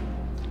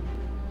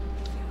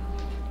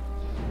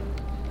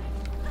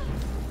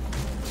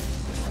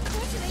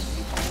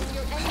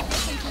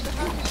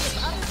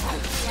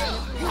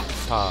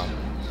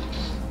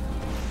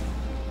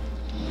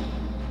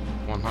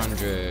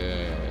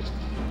 100.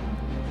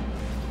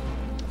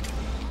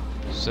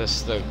 Is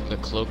this the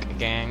cloak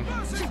gang?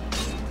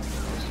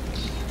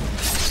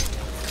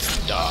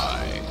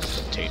 Die,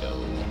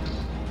 potato.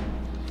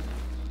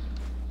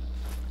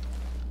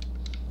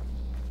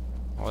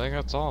 Well, I think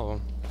that's all of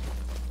them.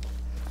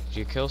 Did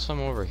you kill some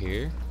over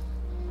here?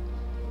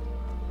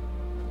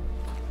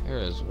 There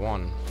is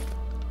one.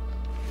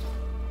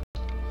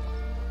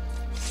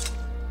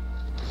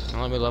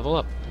 Now let me level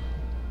up.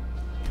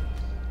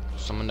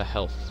 Summon to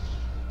health.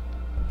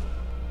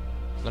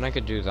 Then I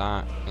could do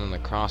that, and then the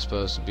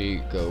crossbows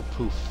would go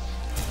poof.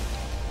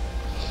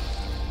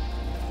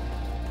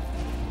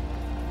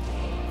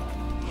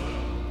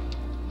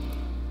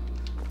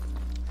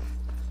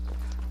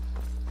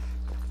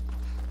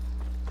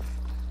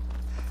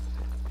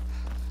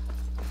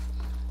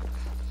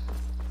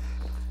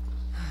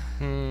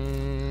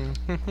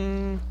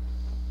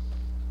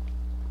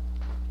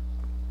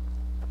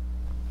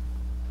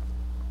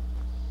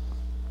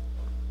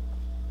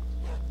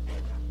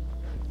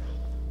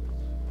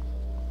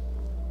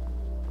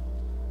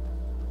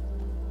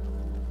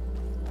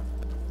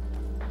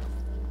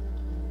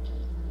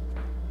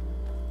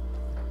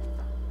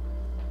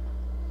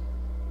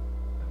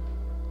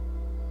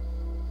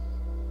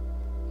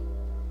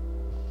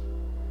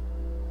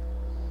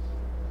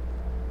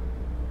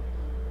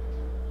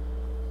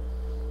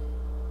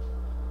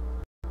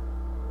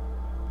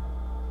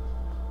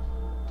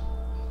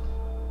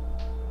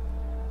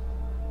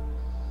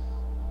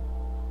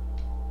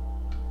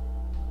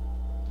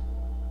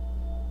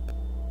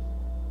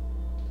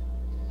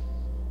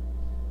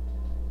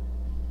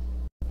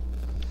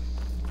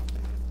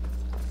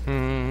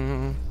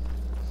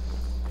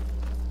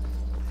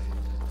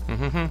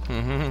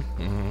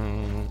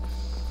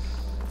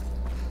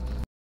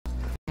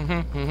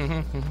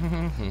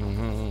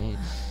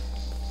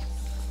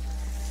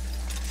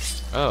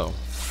 Oh.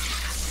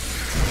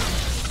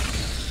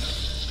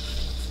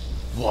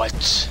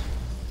 What?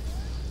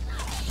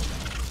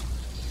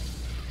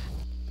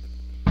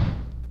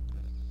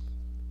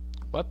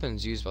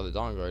 Weapons used by the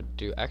Dawn Guard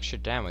do extra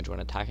damage when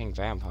attacking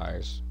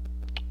vampires.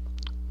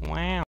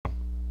 Wow.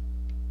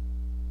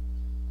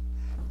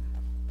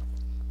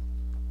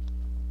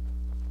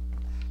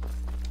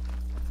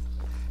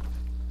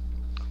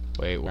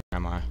 Wait, where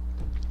am I?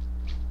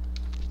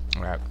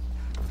 Alright.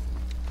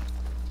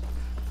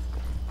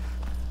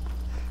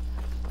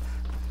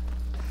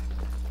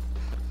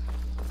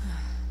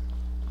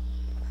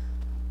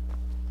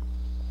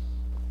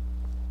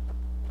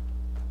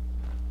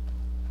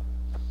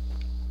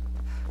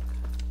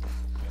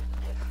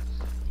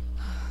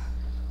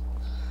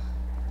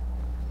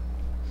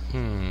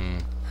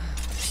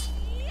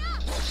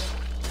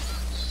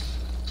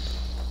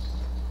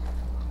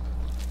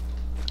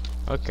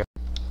 Okay.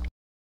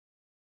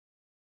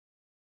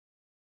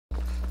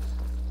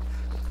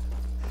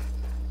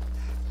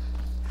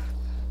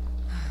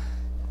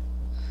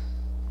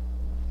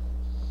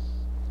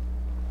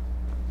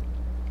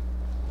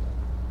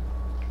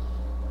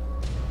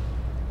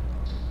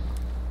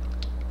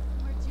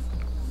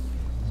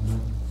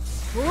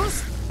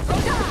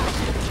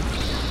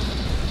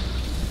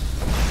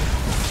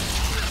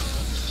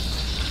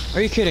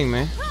 Are you kidding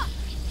me?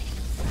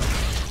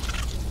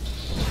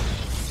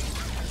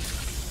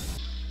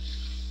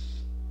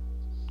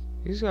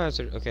 These guys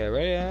are okay.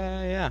 Ready?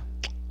 Yeah.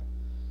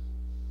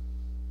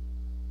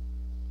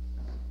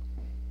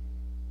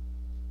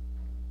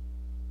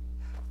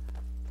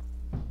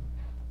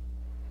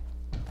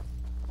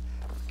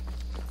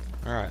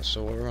 All right.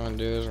 So what we're gonna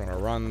do is we're gonna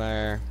run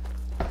there.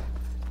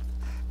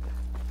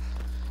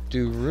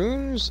 Do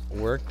runes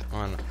work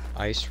on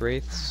ice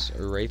wraiths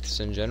or wraiths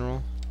in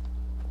general?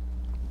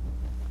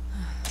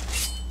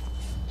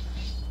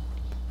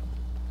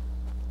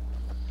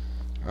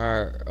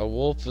 Alright, a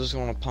wolf is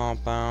gonna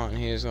pop out and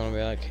he's gonna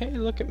be like, hey,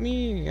 look at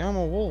me, I'm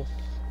a wolf.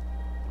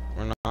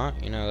 Or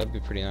not, you know, that'd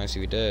be pretty nice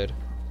if he did.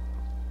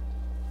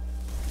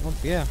 Oh,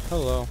 yeah,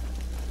 hello.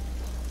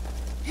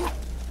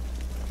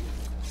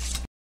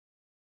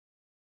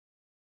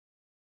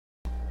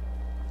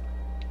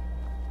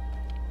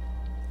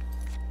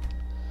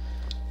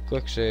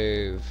 Quick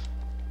save.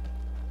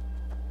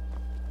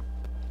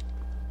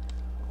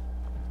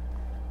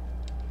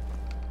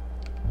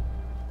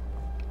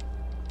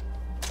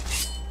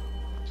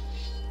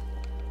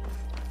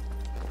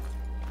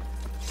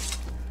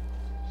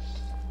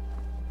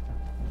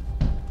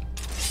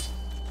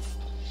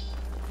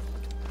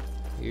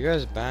 You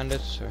guys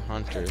bandits or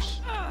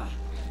hunters? No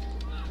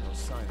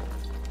sign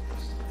of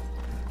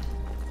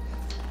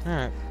it.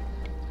 Alright.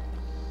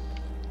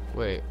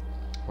 Wait,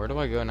 where do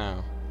I go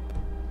now?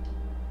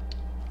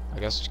 I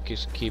guess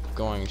just keep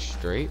going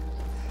straight.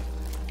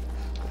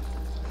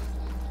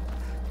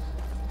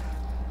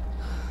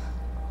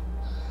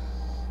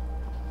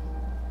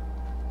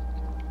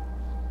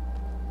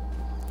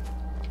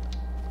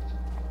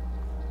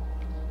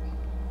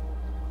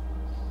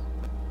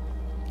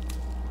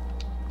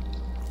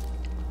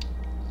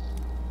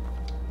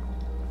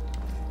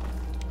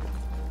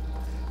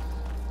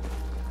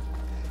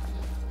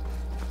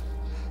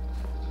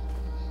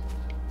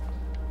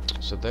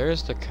 so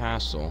there's the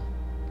castle.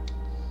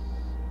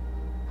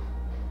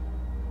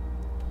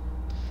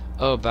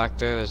 Oh, back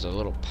there's a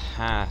little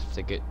path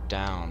to get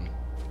down.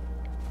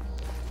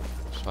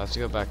 So I have to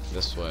go back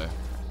this way.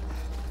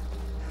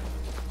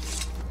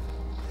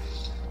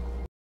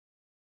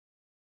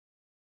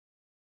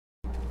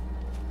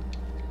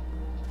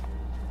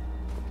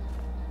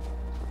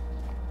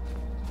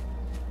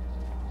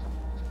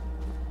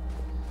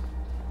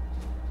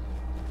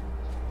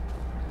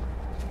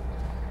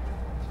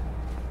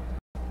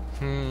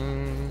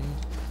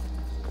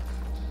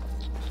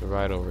 So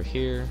right over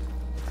here,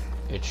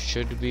 it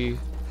should be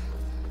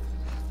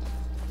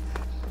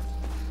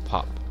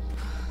pop.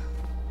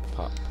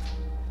 Pop.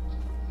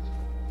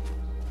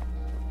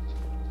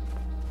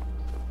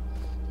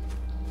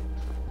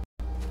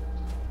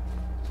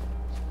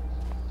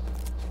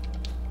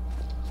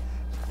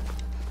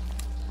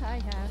 I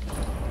have.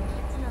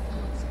 It's not the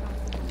most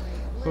comfortable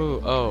way of Ooh,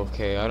 living, oh, but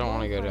okay, I don't you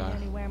want to go won't find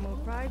down. anywhere more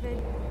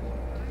private.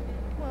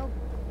 Well,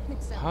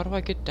 except How do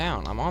I get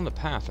down? I'm on the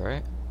path,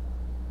 right?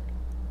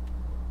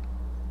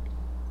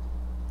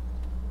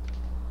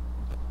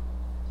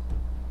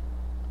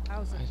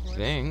 house, of I course.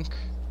 think.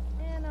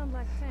 And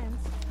unlike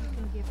fence, you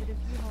can give it a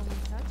few homing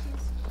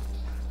touches.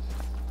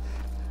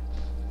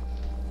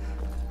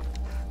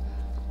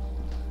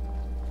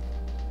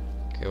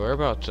 Okay, we're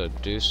about to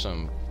do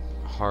some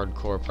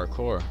hardcore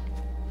parkour.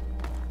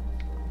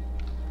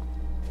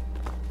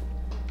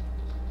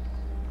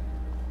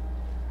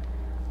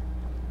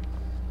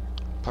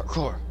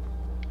 Parkour.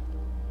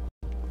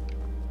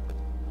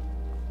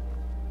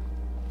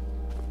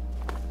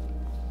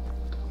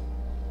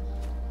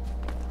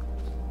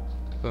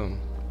 Boom.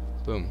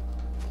 Boom.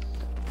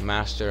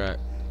 Master at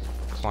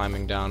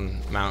climbing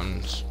down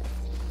mountains.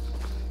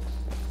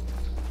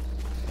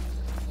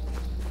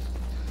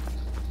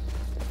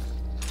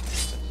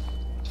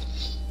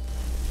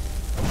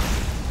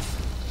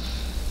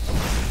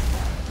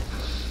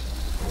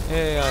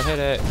 Hey, I hit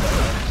it.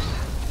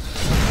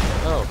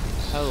 Oh,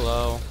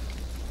 hello.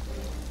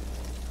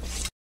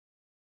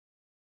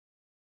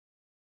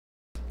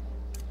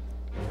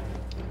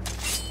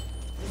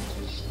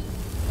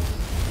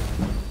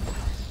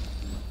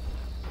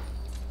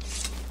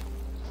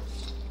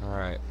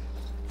 Alright.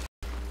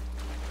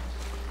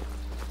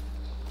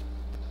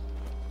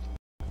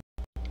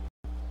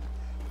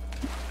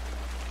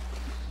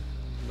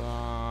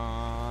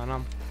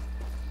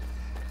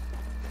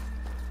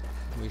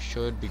 We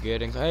should be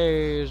getting.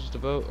 Hey, there's the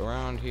boat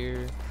around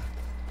here.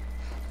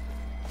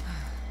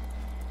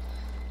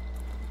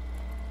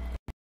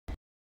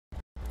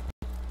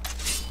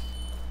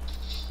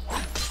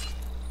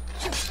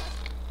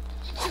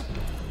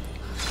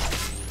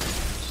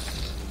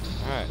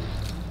 Alright.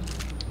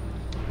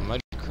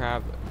 Mud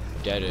crab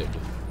deaded.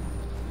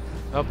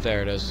 Oh,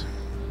 there it is.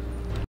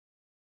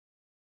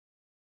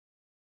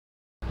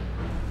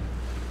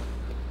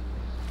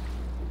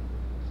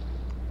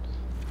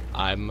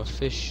 I'm a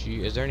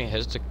fishy. Is there any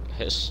hissed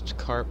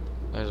carp?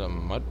 There's a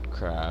mud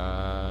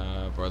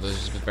crab. Or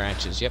those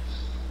branches. Yep.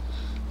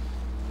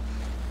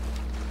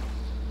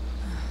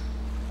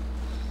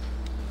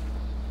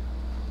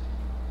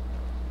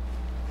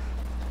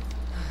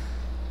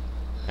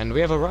 And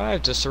we have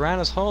arrived to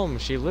Serana's home.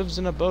 She lives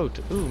in a boat.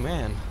 Ooh,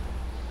 man.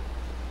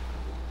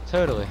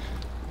 Totally.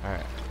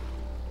 Alright.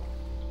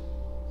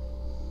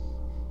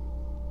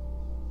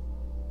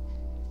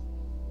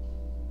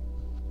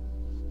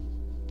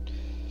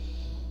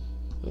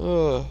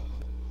 Oh,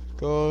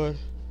 God.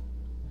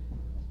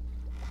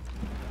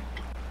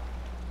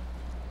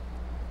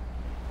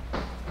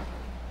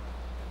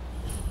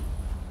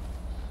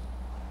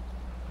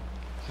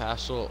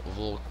 Castle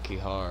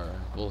Volkihar.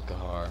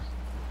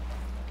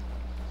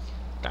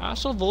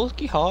 Castle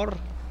Volkihar.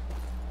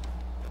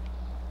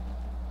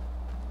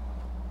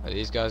 Are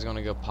these guys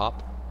gonna go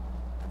pop?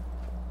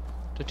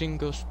 The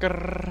dingo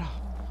skrrr.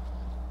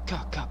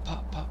 Ka ka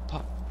pop pop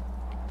pop.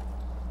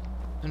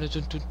 And it's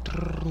a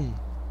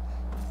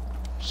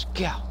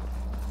scout.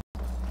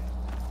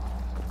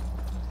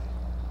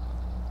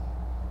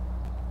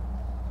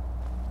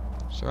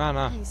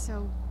 Serana. Hey,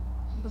 so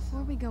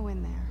before we go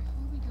in there.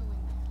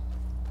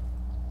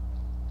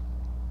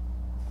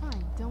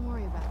 Fine, don't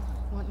worry about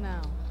it. What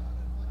now?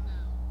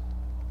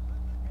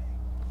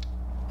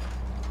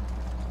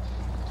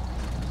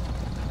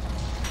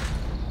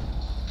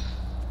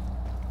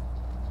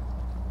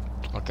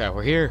 Okay,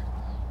 we're here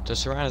to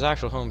Serana's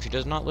actual home. She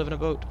does not live in a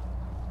boat.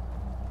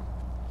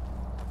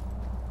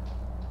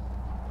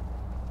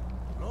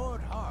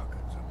 Lord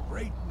Harkin's a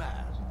great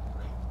man.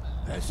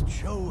 Best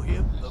show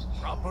him the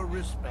proper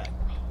respect.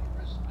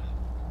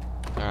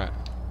 Alright.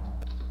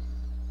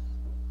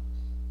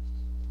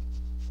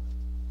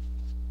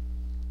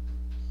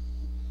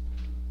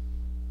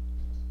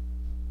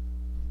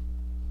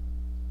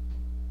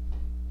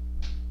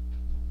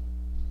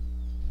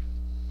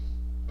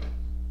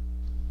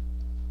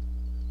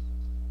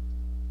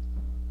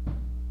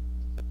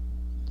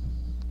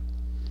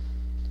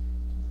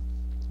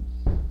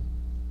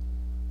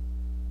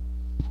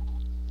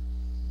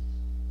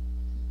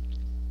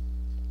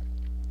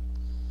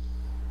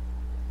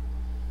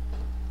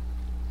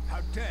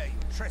 dare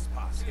you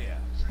trespass here?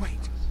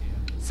 Wait,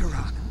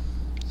 Serana?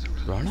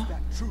 Rona? Is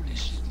that truly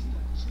you?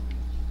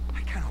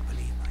 I cannot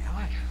believe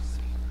my eyes.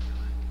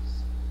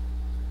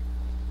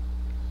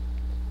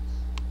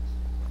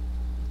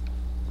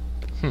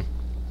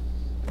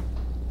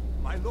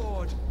 My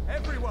lord,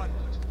 everyone!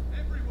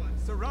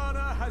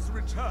 Serana has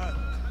returned.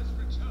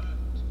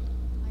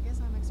 I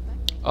guess I'm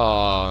expecting.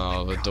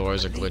 Oh, the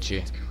doors are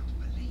glitchy.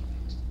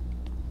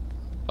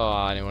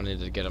 Oh, anyone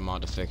needed to get a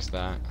mod to fix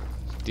that.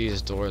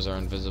 These doors are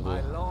invisible.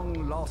 My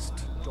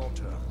long-lost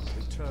daughter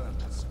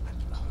returns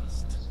at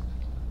last.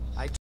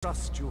 I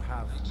trust you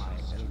have my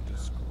Elder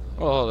Scroll.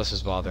 Oh, this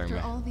is bothering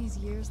After me. all these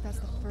years, that's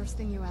the first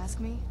thing you ask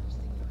me?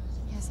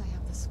 Yes, I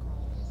have the scroll.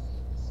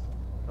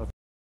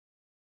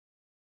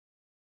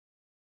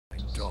 My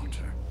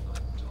daughter.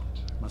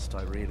 Must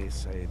I really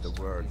say the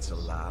words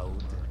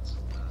aloud?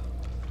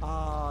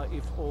 Ah,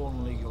 if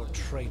only your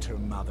traitor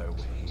mother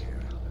were here.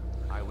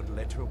 I would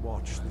let her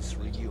watch this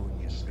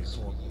reunion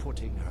before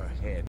putting her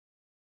head.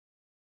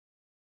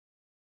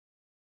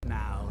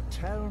 Now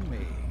tell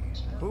me,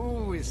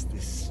 who is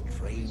this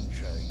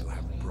stranger you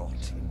have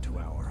brought into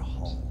our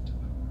home?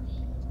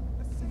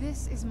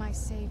 This is my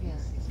savior,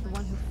 the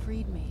one who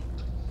freed me.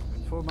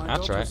 For my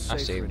That's right, daughter's I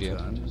safe saved you.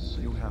 return,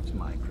 you have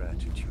my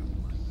gratitude.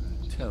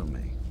 Tell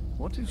me,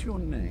 what is your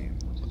name?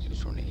 What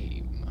is your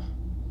name?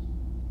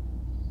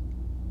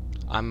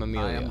 I'm I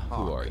Amelia. am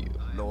Who are Harkin, you?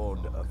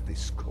 Lord of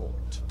this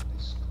court.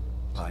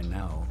 By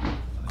now,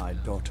 my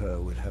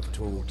daughter would have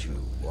told you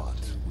what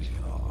we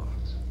are.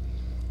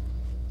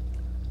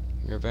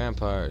 You're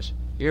vampires.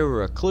 You're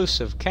a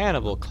reclusive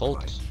cannibal cult.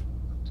 Quite.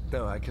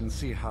 Though I can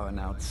see how an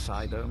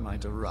outsider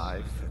might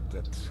arrive at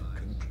that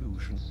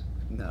conclusion.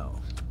 No.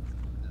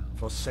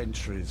 For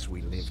centuries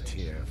we lived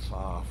here,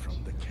 far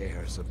from the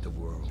cares of the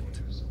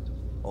world.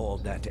 All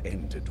that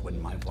ended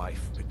when my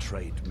wife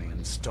betrayed me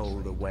and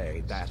stole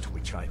away that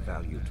which I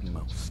valued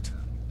most.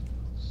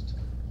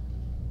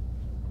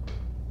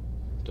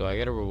 Do I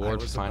get a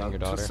reward for finding your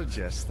I daughter? was about to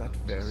suggest that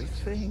very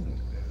thing.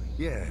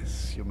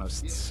 Yes, you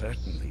must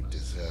certainly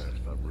deserve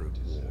a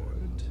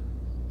reward.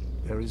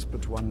 There is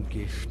but one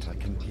gift I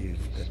can give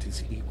that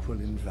is equal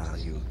in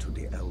value to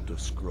the Elder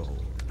Scroll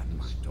and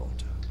my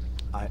daughter.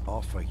 I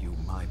offer you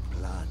my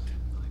blood.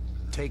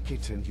 Take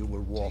it and you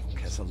will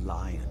walk as a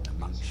lion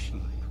among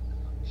sheep.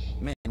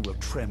 Men will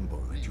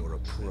tremble at your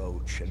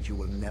approach and you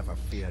will never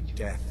fear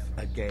death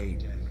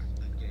again.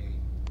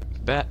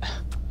 Bet.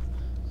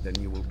 Then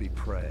you will be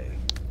prey,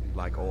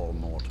 like all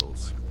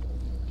mortals.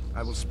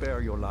 I will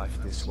spare your life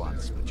this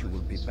once, but you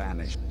will be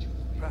banished.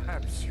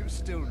 Perhaps you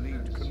still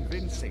need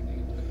convincing.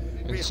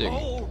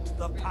 Behold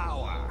the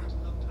power!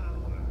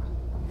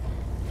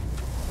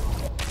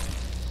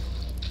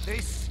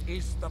 This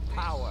is the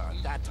power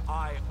that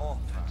I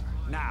offer.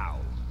 Now,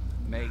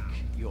 make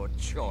your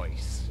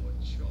choice.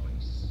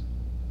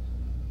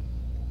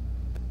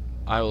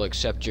 I will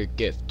accept your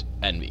gift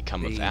and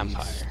become a Be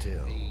vampire.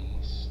 still.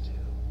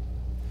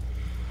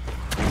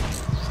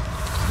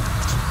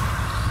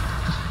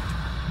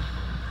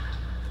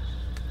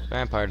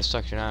 Vampire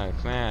destruction added.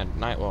 Command.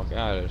 Nightwalk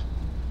added.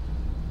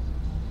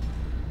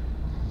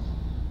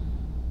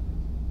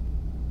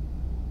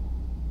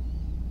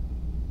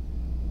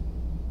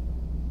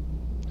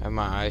 Have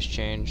my eyes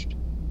changed?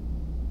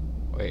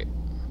 Wait.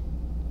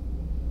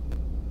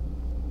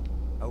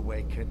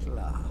 Awake at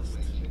last.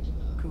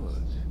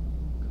 Good.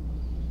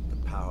 The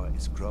power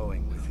is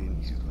growing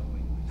within you,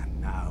 and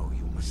now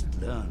you must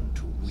learn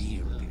to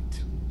wield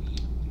it.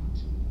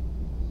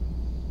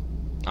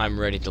 I'm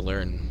ready to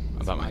learn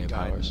about my new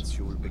powers. Guidance,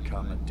 you will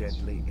become a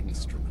deadly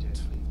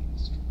instrument.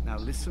 Now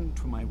listen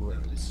to my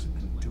words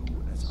and do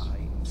as I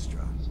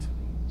instruct.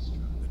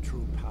 The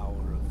true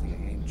power of the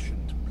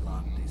ancient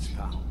blood is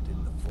found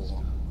in the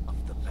form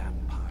of the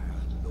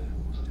Vampire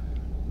Lord.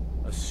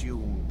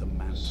 Assume the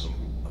mantle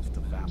of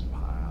the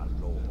Vampire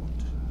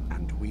Lord,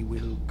 and we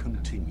will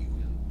continue.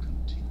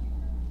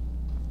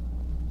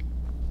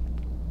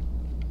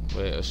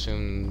 Wait,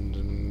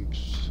 assume...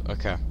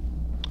 Okay.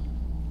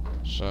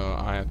 So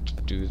I have to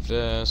do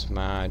this,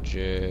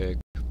 magic,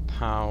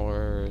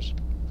 powers,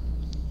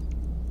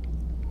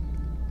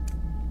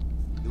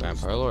 Use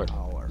Vampire the Lord.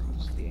 Power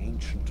of the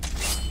ancient blood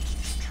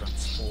to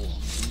transform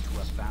into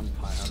a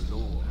Vampire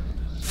Lord.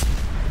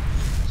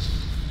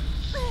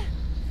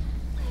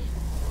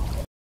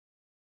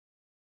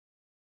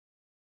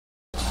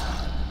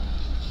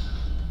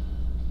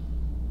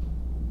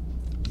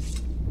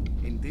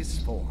 In this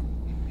form,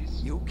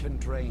 you can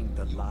drain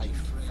the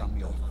life from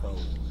your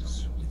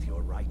foes with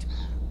your right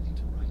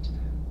hand.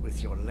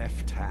 With your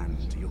left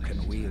hand, you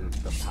can wield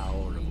the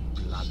power of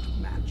blood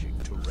magic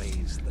to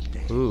raise the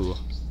dead. Ooh.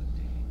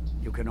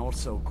 You can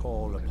also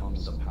call upon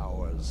the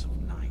powers of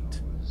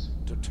night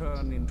to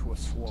turn into a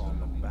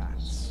swarm of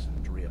bats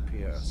and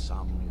reappear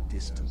some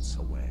distance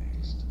away.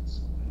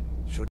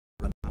 Should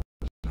you run out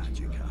of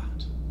magicka,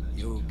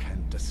 you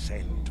can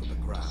descend to the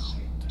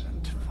ground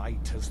and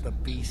fight as the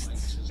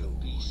beasts do.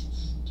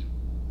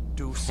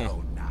 Do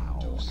so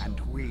now, and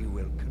we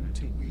will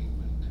continue.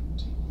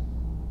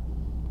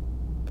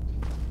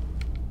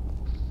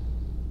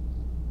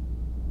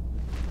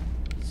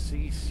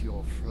 Cease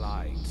your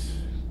flight,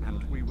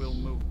 and we will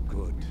move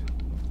good.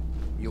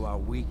 You are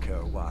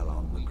weaker while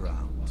on the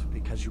ground,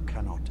 because you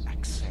cannot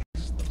access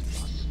the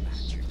blood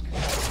magic.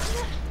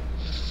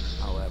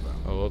 However,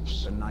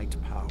 the night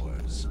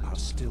powers are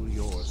still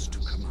yours to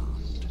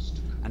command,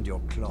 and your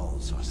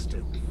claws are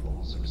still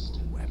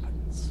formidable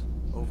weapons.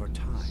 Over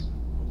time,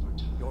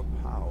 your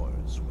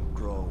powers will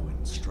grow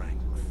in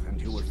strength,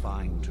 and you will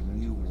find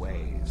new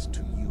ways to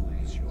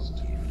use your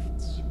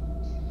gifts.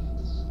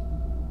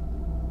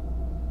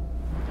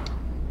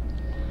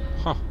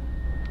 Huh.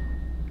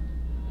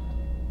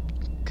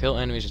 Kill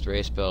enemies with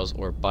ray spells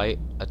or bite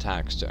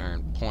attacks to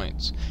earn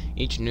points.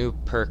 Each new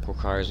perk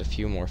requires a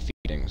few more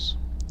feedings.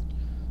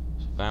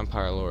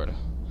 Vampire Lord.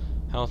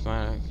 Health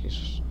magic.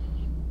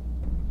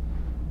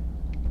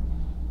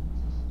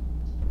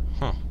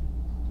 Huh.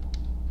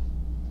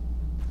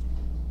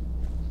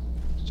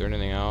 Is there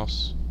anything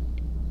else?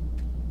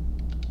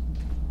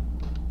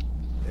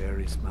 There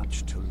is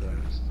much to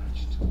learn,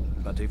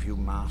 but if you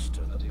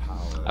master the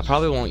power, I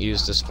probably won't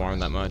use this form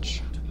that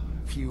much.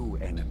 Few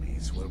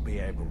enemies will be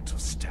able to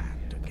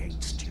stand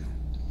against you.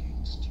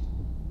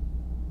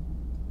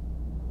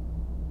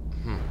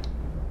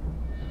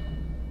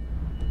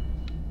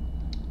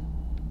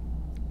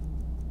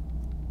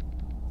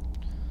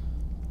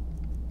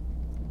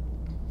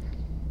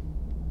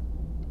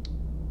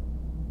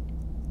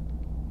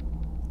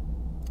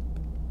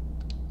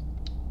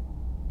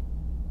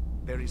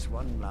 There is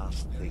one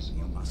last thing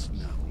you must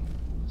know.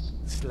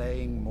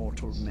 Slaying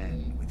mortal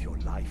men with your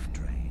life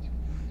drain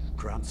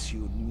grants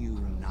you new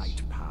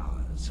night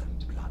powers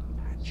and blood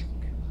magic.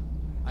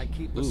 I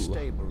keep a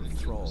stable of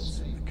thralls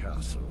in the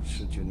castle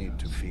should you need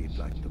to feed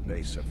like the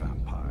baser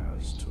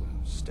vampires to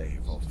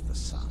stave off the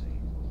sun.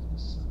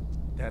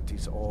 That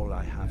is all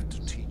I have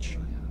to teach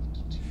you.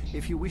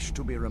 If you wish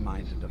to be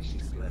reminded of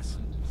these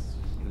lessons,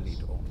 you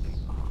need only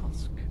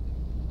ask.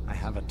 I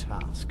have a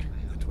task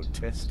that will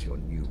test your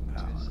new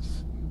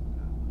powers.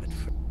 But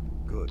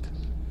good.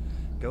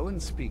 Go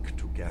and speak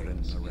to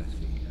Garen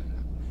Marethi.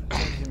 Tell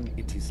him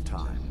it is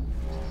time.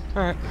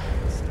 Alright.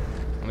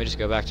 Let me just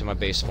go back to my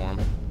base form.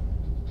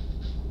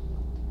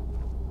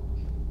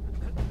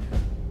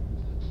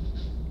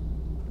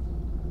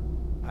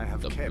 I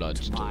have The kept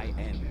bloodstone. my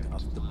end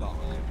of the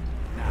bargain.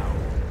 Now,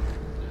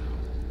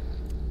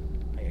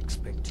 I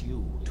expect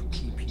you to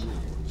keep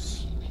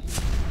yours.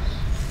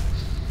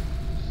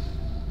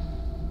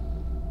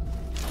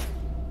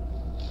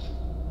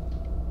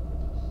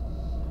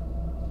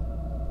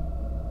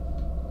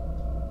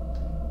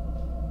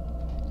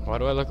 Why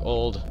do I look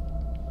old?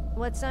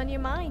 What's on your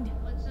mind?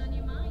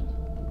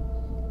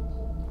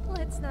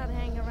 Let's not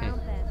hang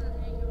around then.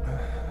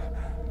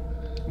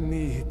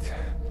 Need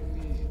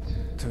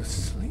to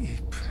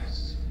sleep.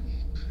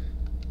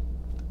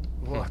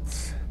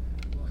 What's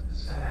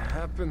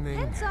happening?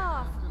 Hands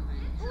off!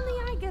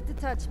 Only I get to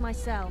touch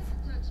myself.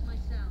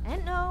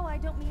 And no, I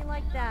don't mean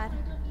like that.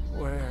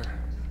 Where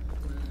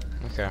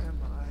Okay. am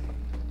I?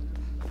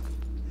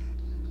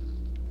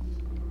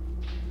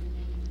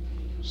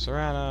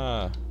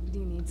 Serana! Do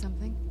you need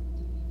something?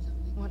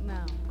 What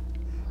now?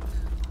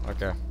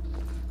 Okay.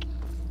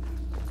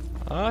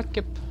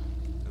 Okay.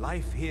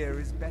 Life here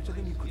is better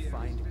than you could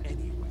find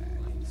anywhere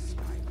in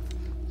Skyrim.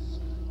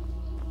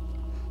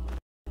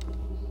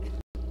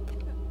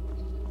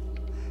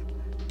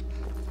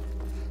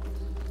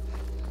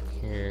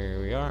 Here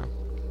we are.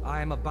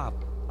 I am a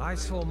bub. I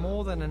saw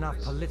more than enough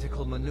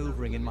political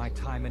maneuvering in my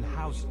time in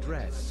House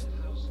Dress.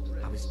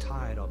 I was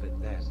tired of it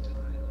then,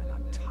 and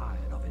I'm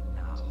tired of it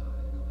now.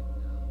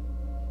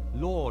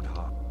 Lord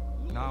Hark.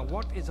 Now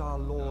what is our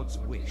Lord's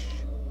wish?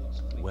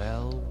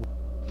 Well,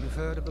 you've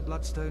heard of the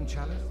Bloodstone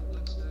Chalice?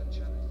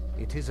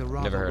 It is a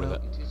rather Never heard of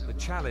it. The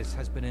chalice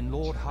has been in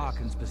Lord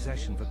Harkon's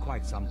possession for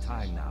quite some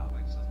time now.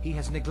 He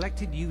has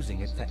neglected using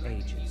it for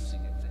ages.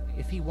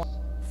 If he wants,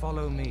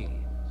 follow me.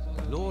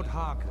 Lord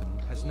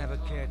Harkon has never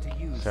cared to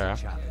use the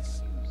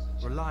chalice,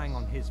 relying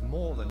on his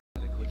more than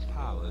adequate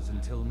powers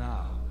until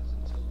now.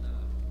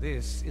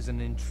 This is an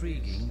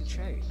intriguing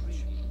change.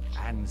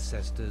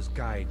 Ancestors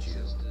guide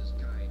you.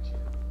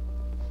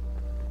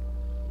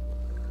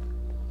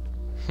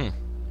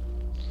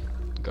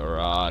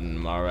 Garan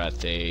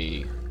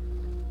Marathi.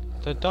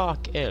 The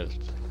Dark Elf.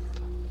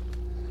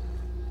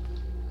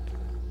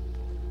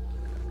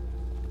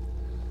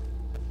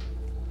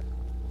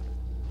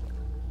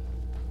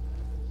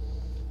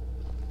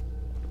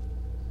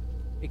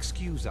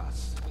 Excuse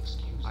us.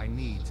 I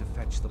need to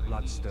fetch the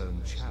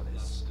Bloodstone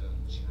Chalice.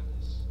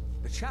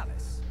 The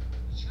chalice?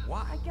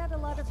 Why? I get a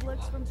lot of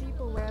looks from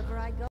people wherever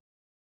I go.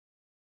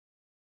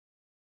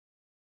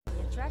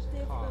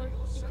 Attractive, or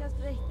because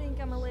they think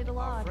I'm a little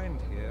Our odd. friend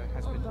here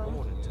has been both.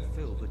 ordered to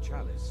fill the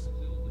chalice.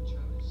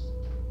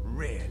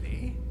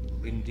 Really?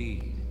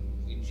 Indeed.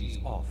 She's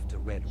off to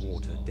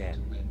Redwater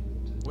Den.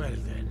 Well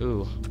then,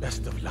 Ooh.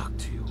 best of luck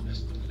to you.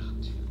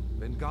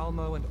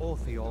 Bengalmo and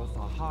Orthiolf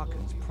are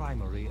Harkon's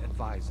primary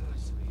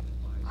advisors.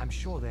 I'm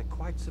sure they're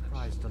quite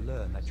surprised to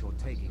learn that you're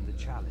taking the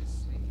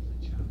chalice.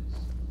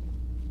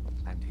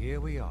 And here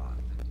we are.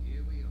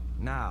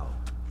 Now,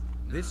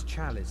 This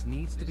chalice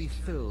needs to be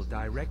filled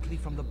directly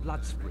from the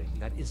blood spring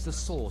that is the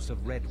source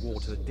of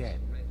Redwater Den.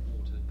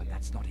 But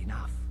that's not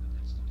enough.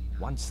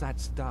 Once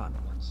that's done,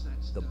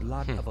 the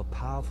blood of a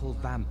powerful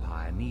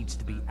vampire needs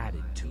to be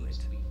added to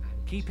it.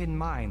 Keep in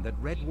mind that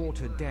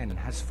Redwater Den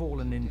has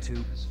fallen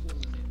into,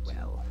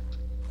 well,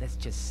 let's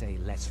just say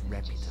less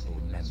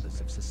reputable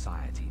members of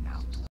society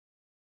now.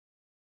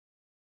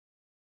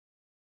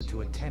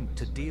 To attempt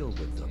to deal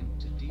with them,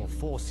 or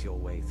force your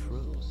way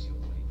through.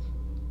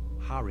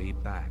 Hurry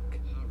back.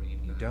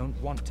 You don't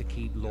want to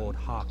keep Lord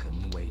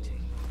Harkon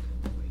waiting.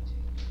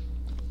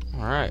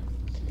 Alright.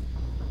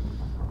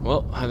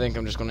 Well, I think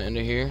I'm just going to end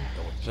it here.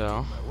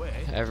 So,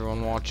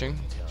 everyone watching,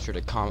 be sure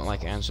to comment,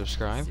 like, and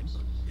subscribe.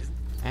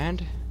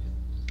 And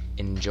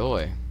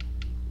enjoy.